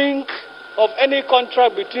any link of any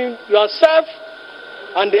contract between yourself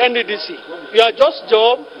and the NDDC. Your just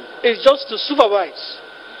job is just to supervise.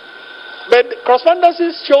 But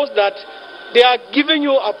correspondences shows that they are giving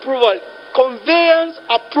you approval, conveyance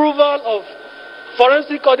approval of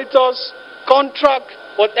forensic auditors, contract,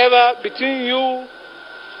 whatever, between you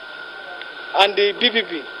and the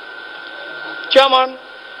BPP. Chairman,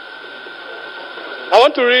 I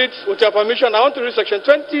want to read, with your permission, I want to read Section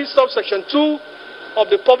 20, subsection 2 of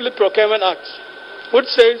the Public Procurement Act, which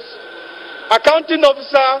says, accounting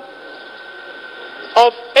officer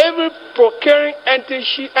of every procuring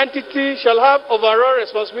entity shall have overall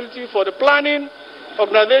responsibility for the planning,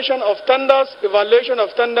 organization of tenders, evaluation of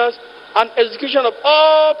tenders, and execution of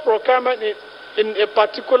all procurement in a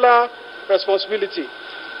particular responsibility.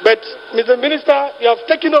 But, Mr. Minister, you have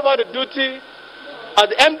taken over the duty as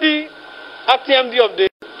the MD, acting MD of the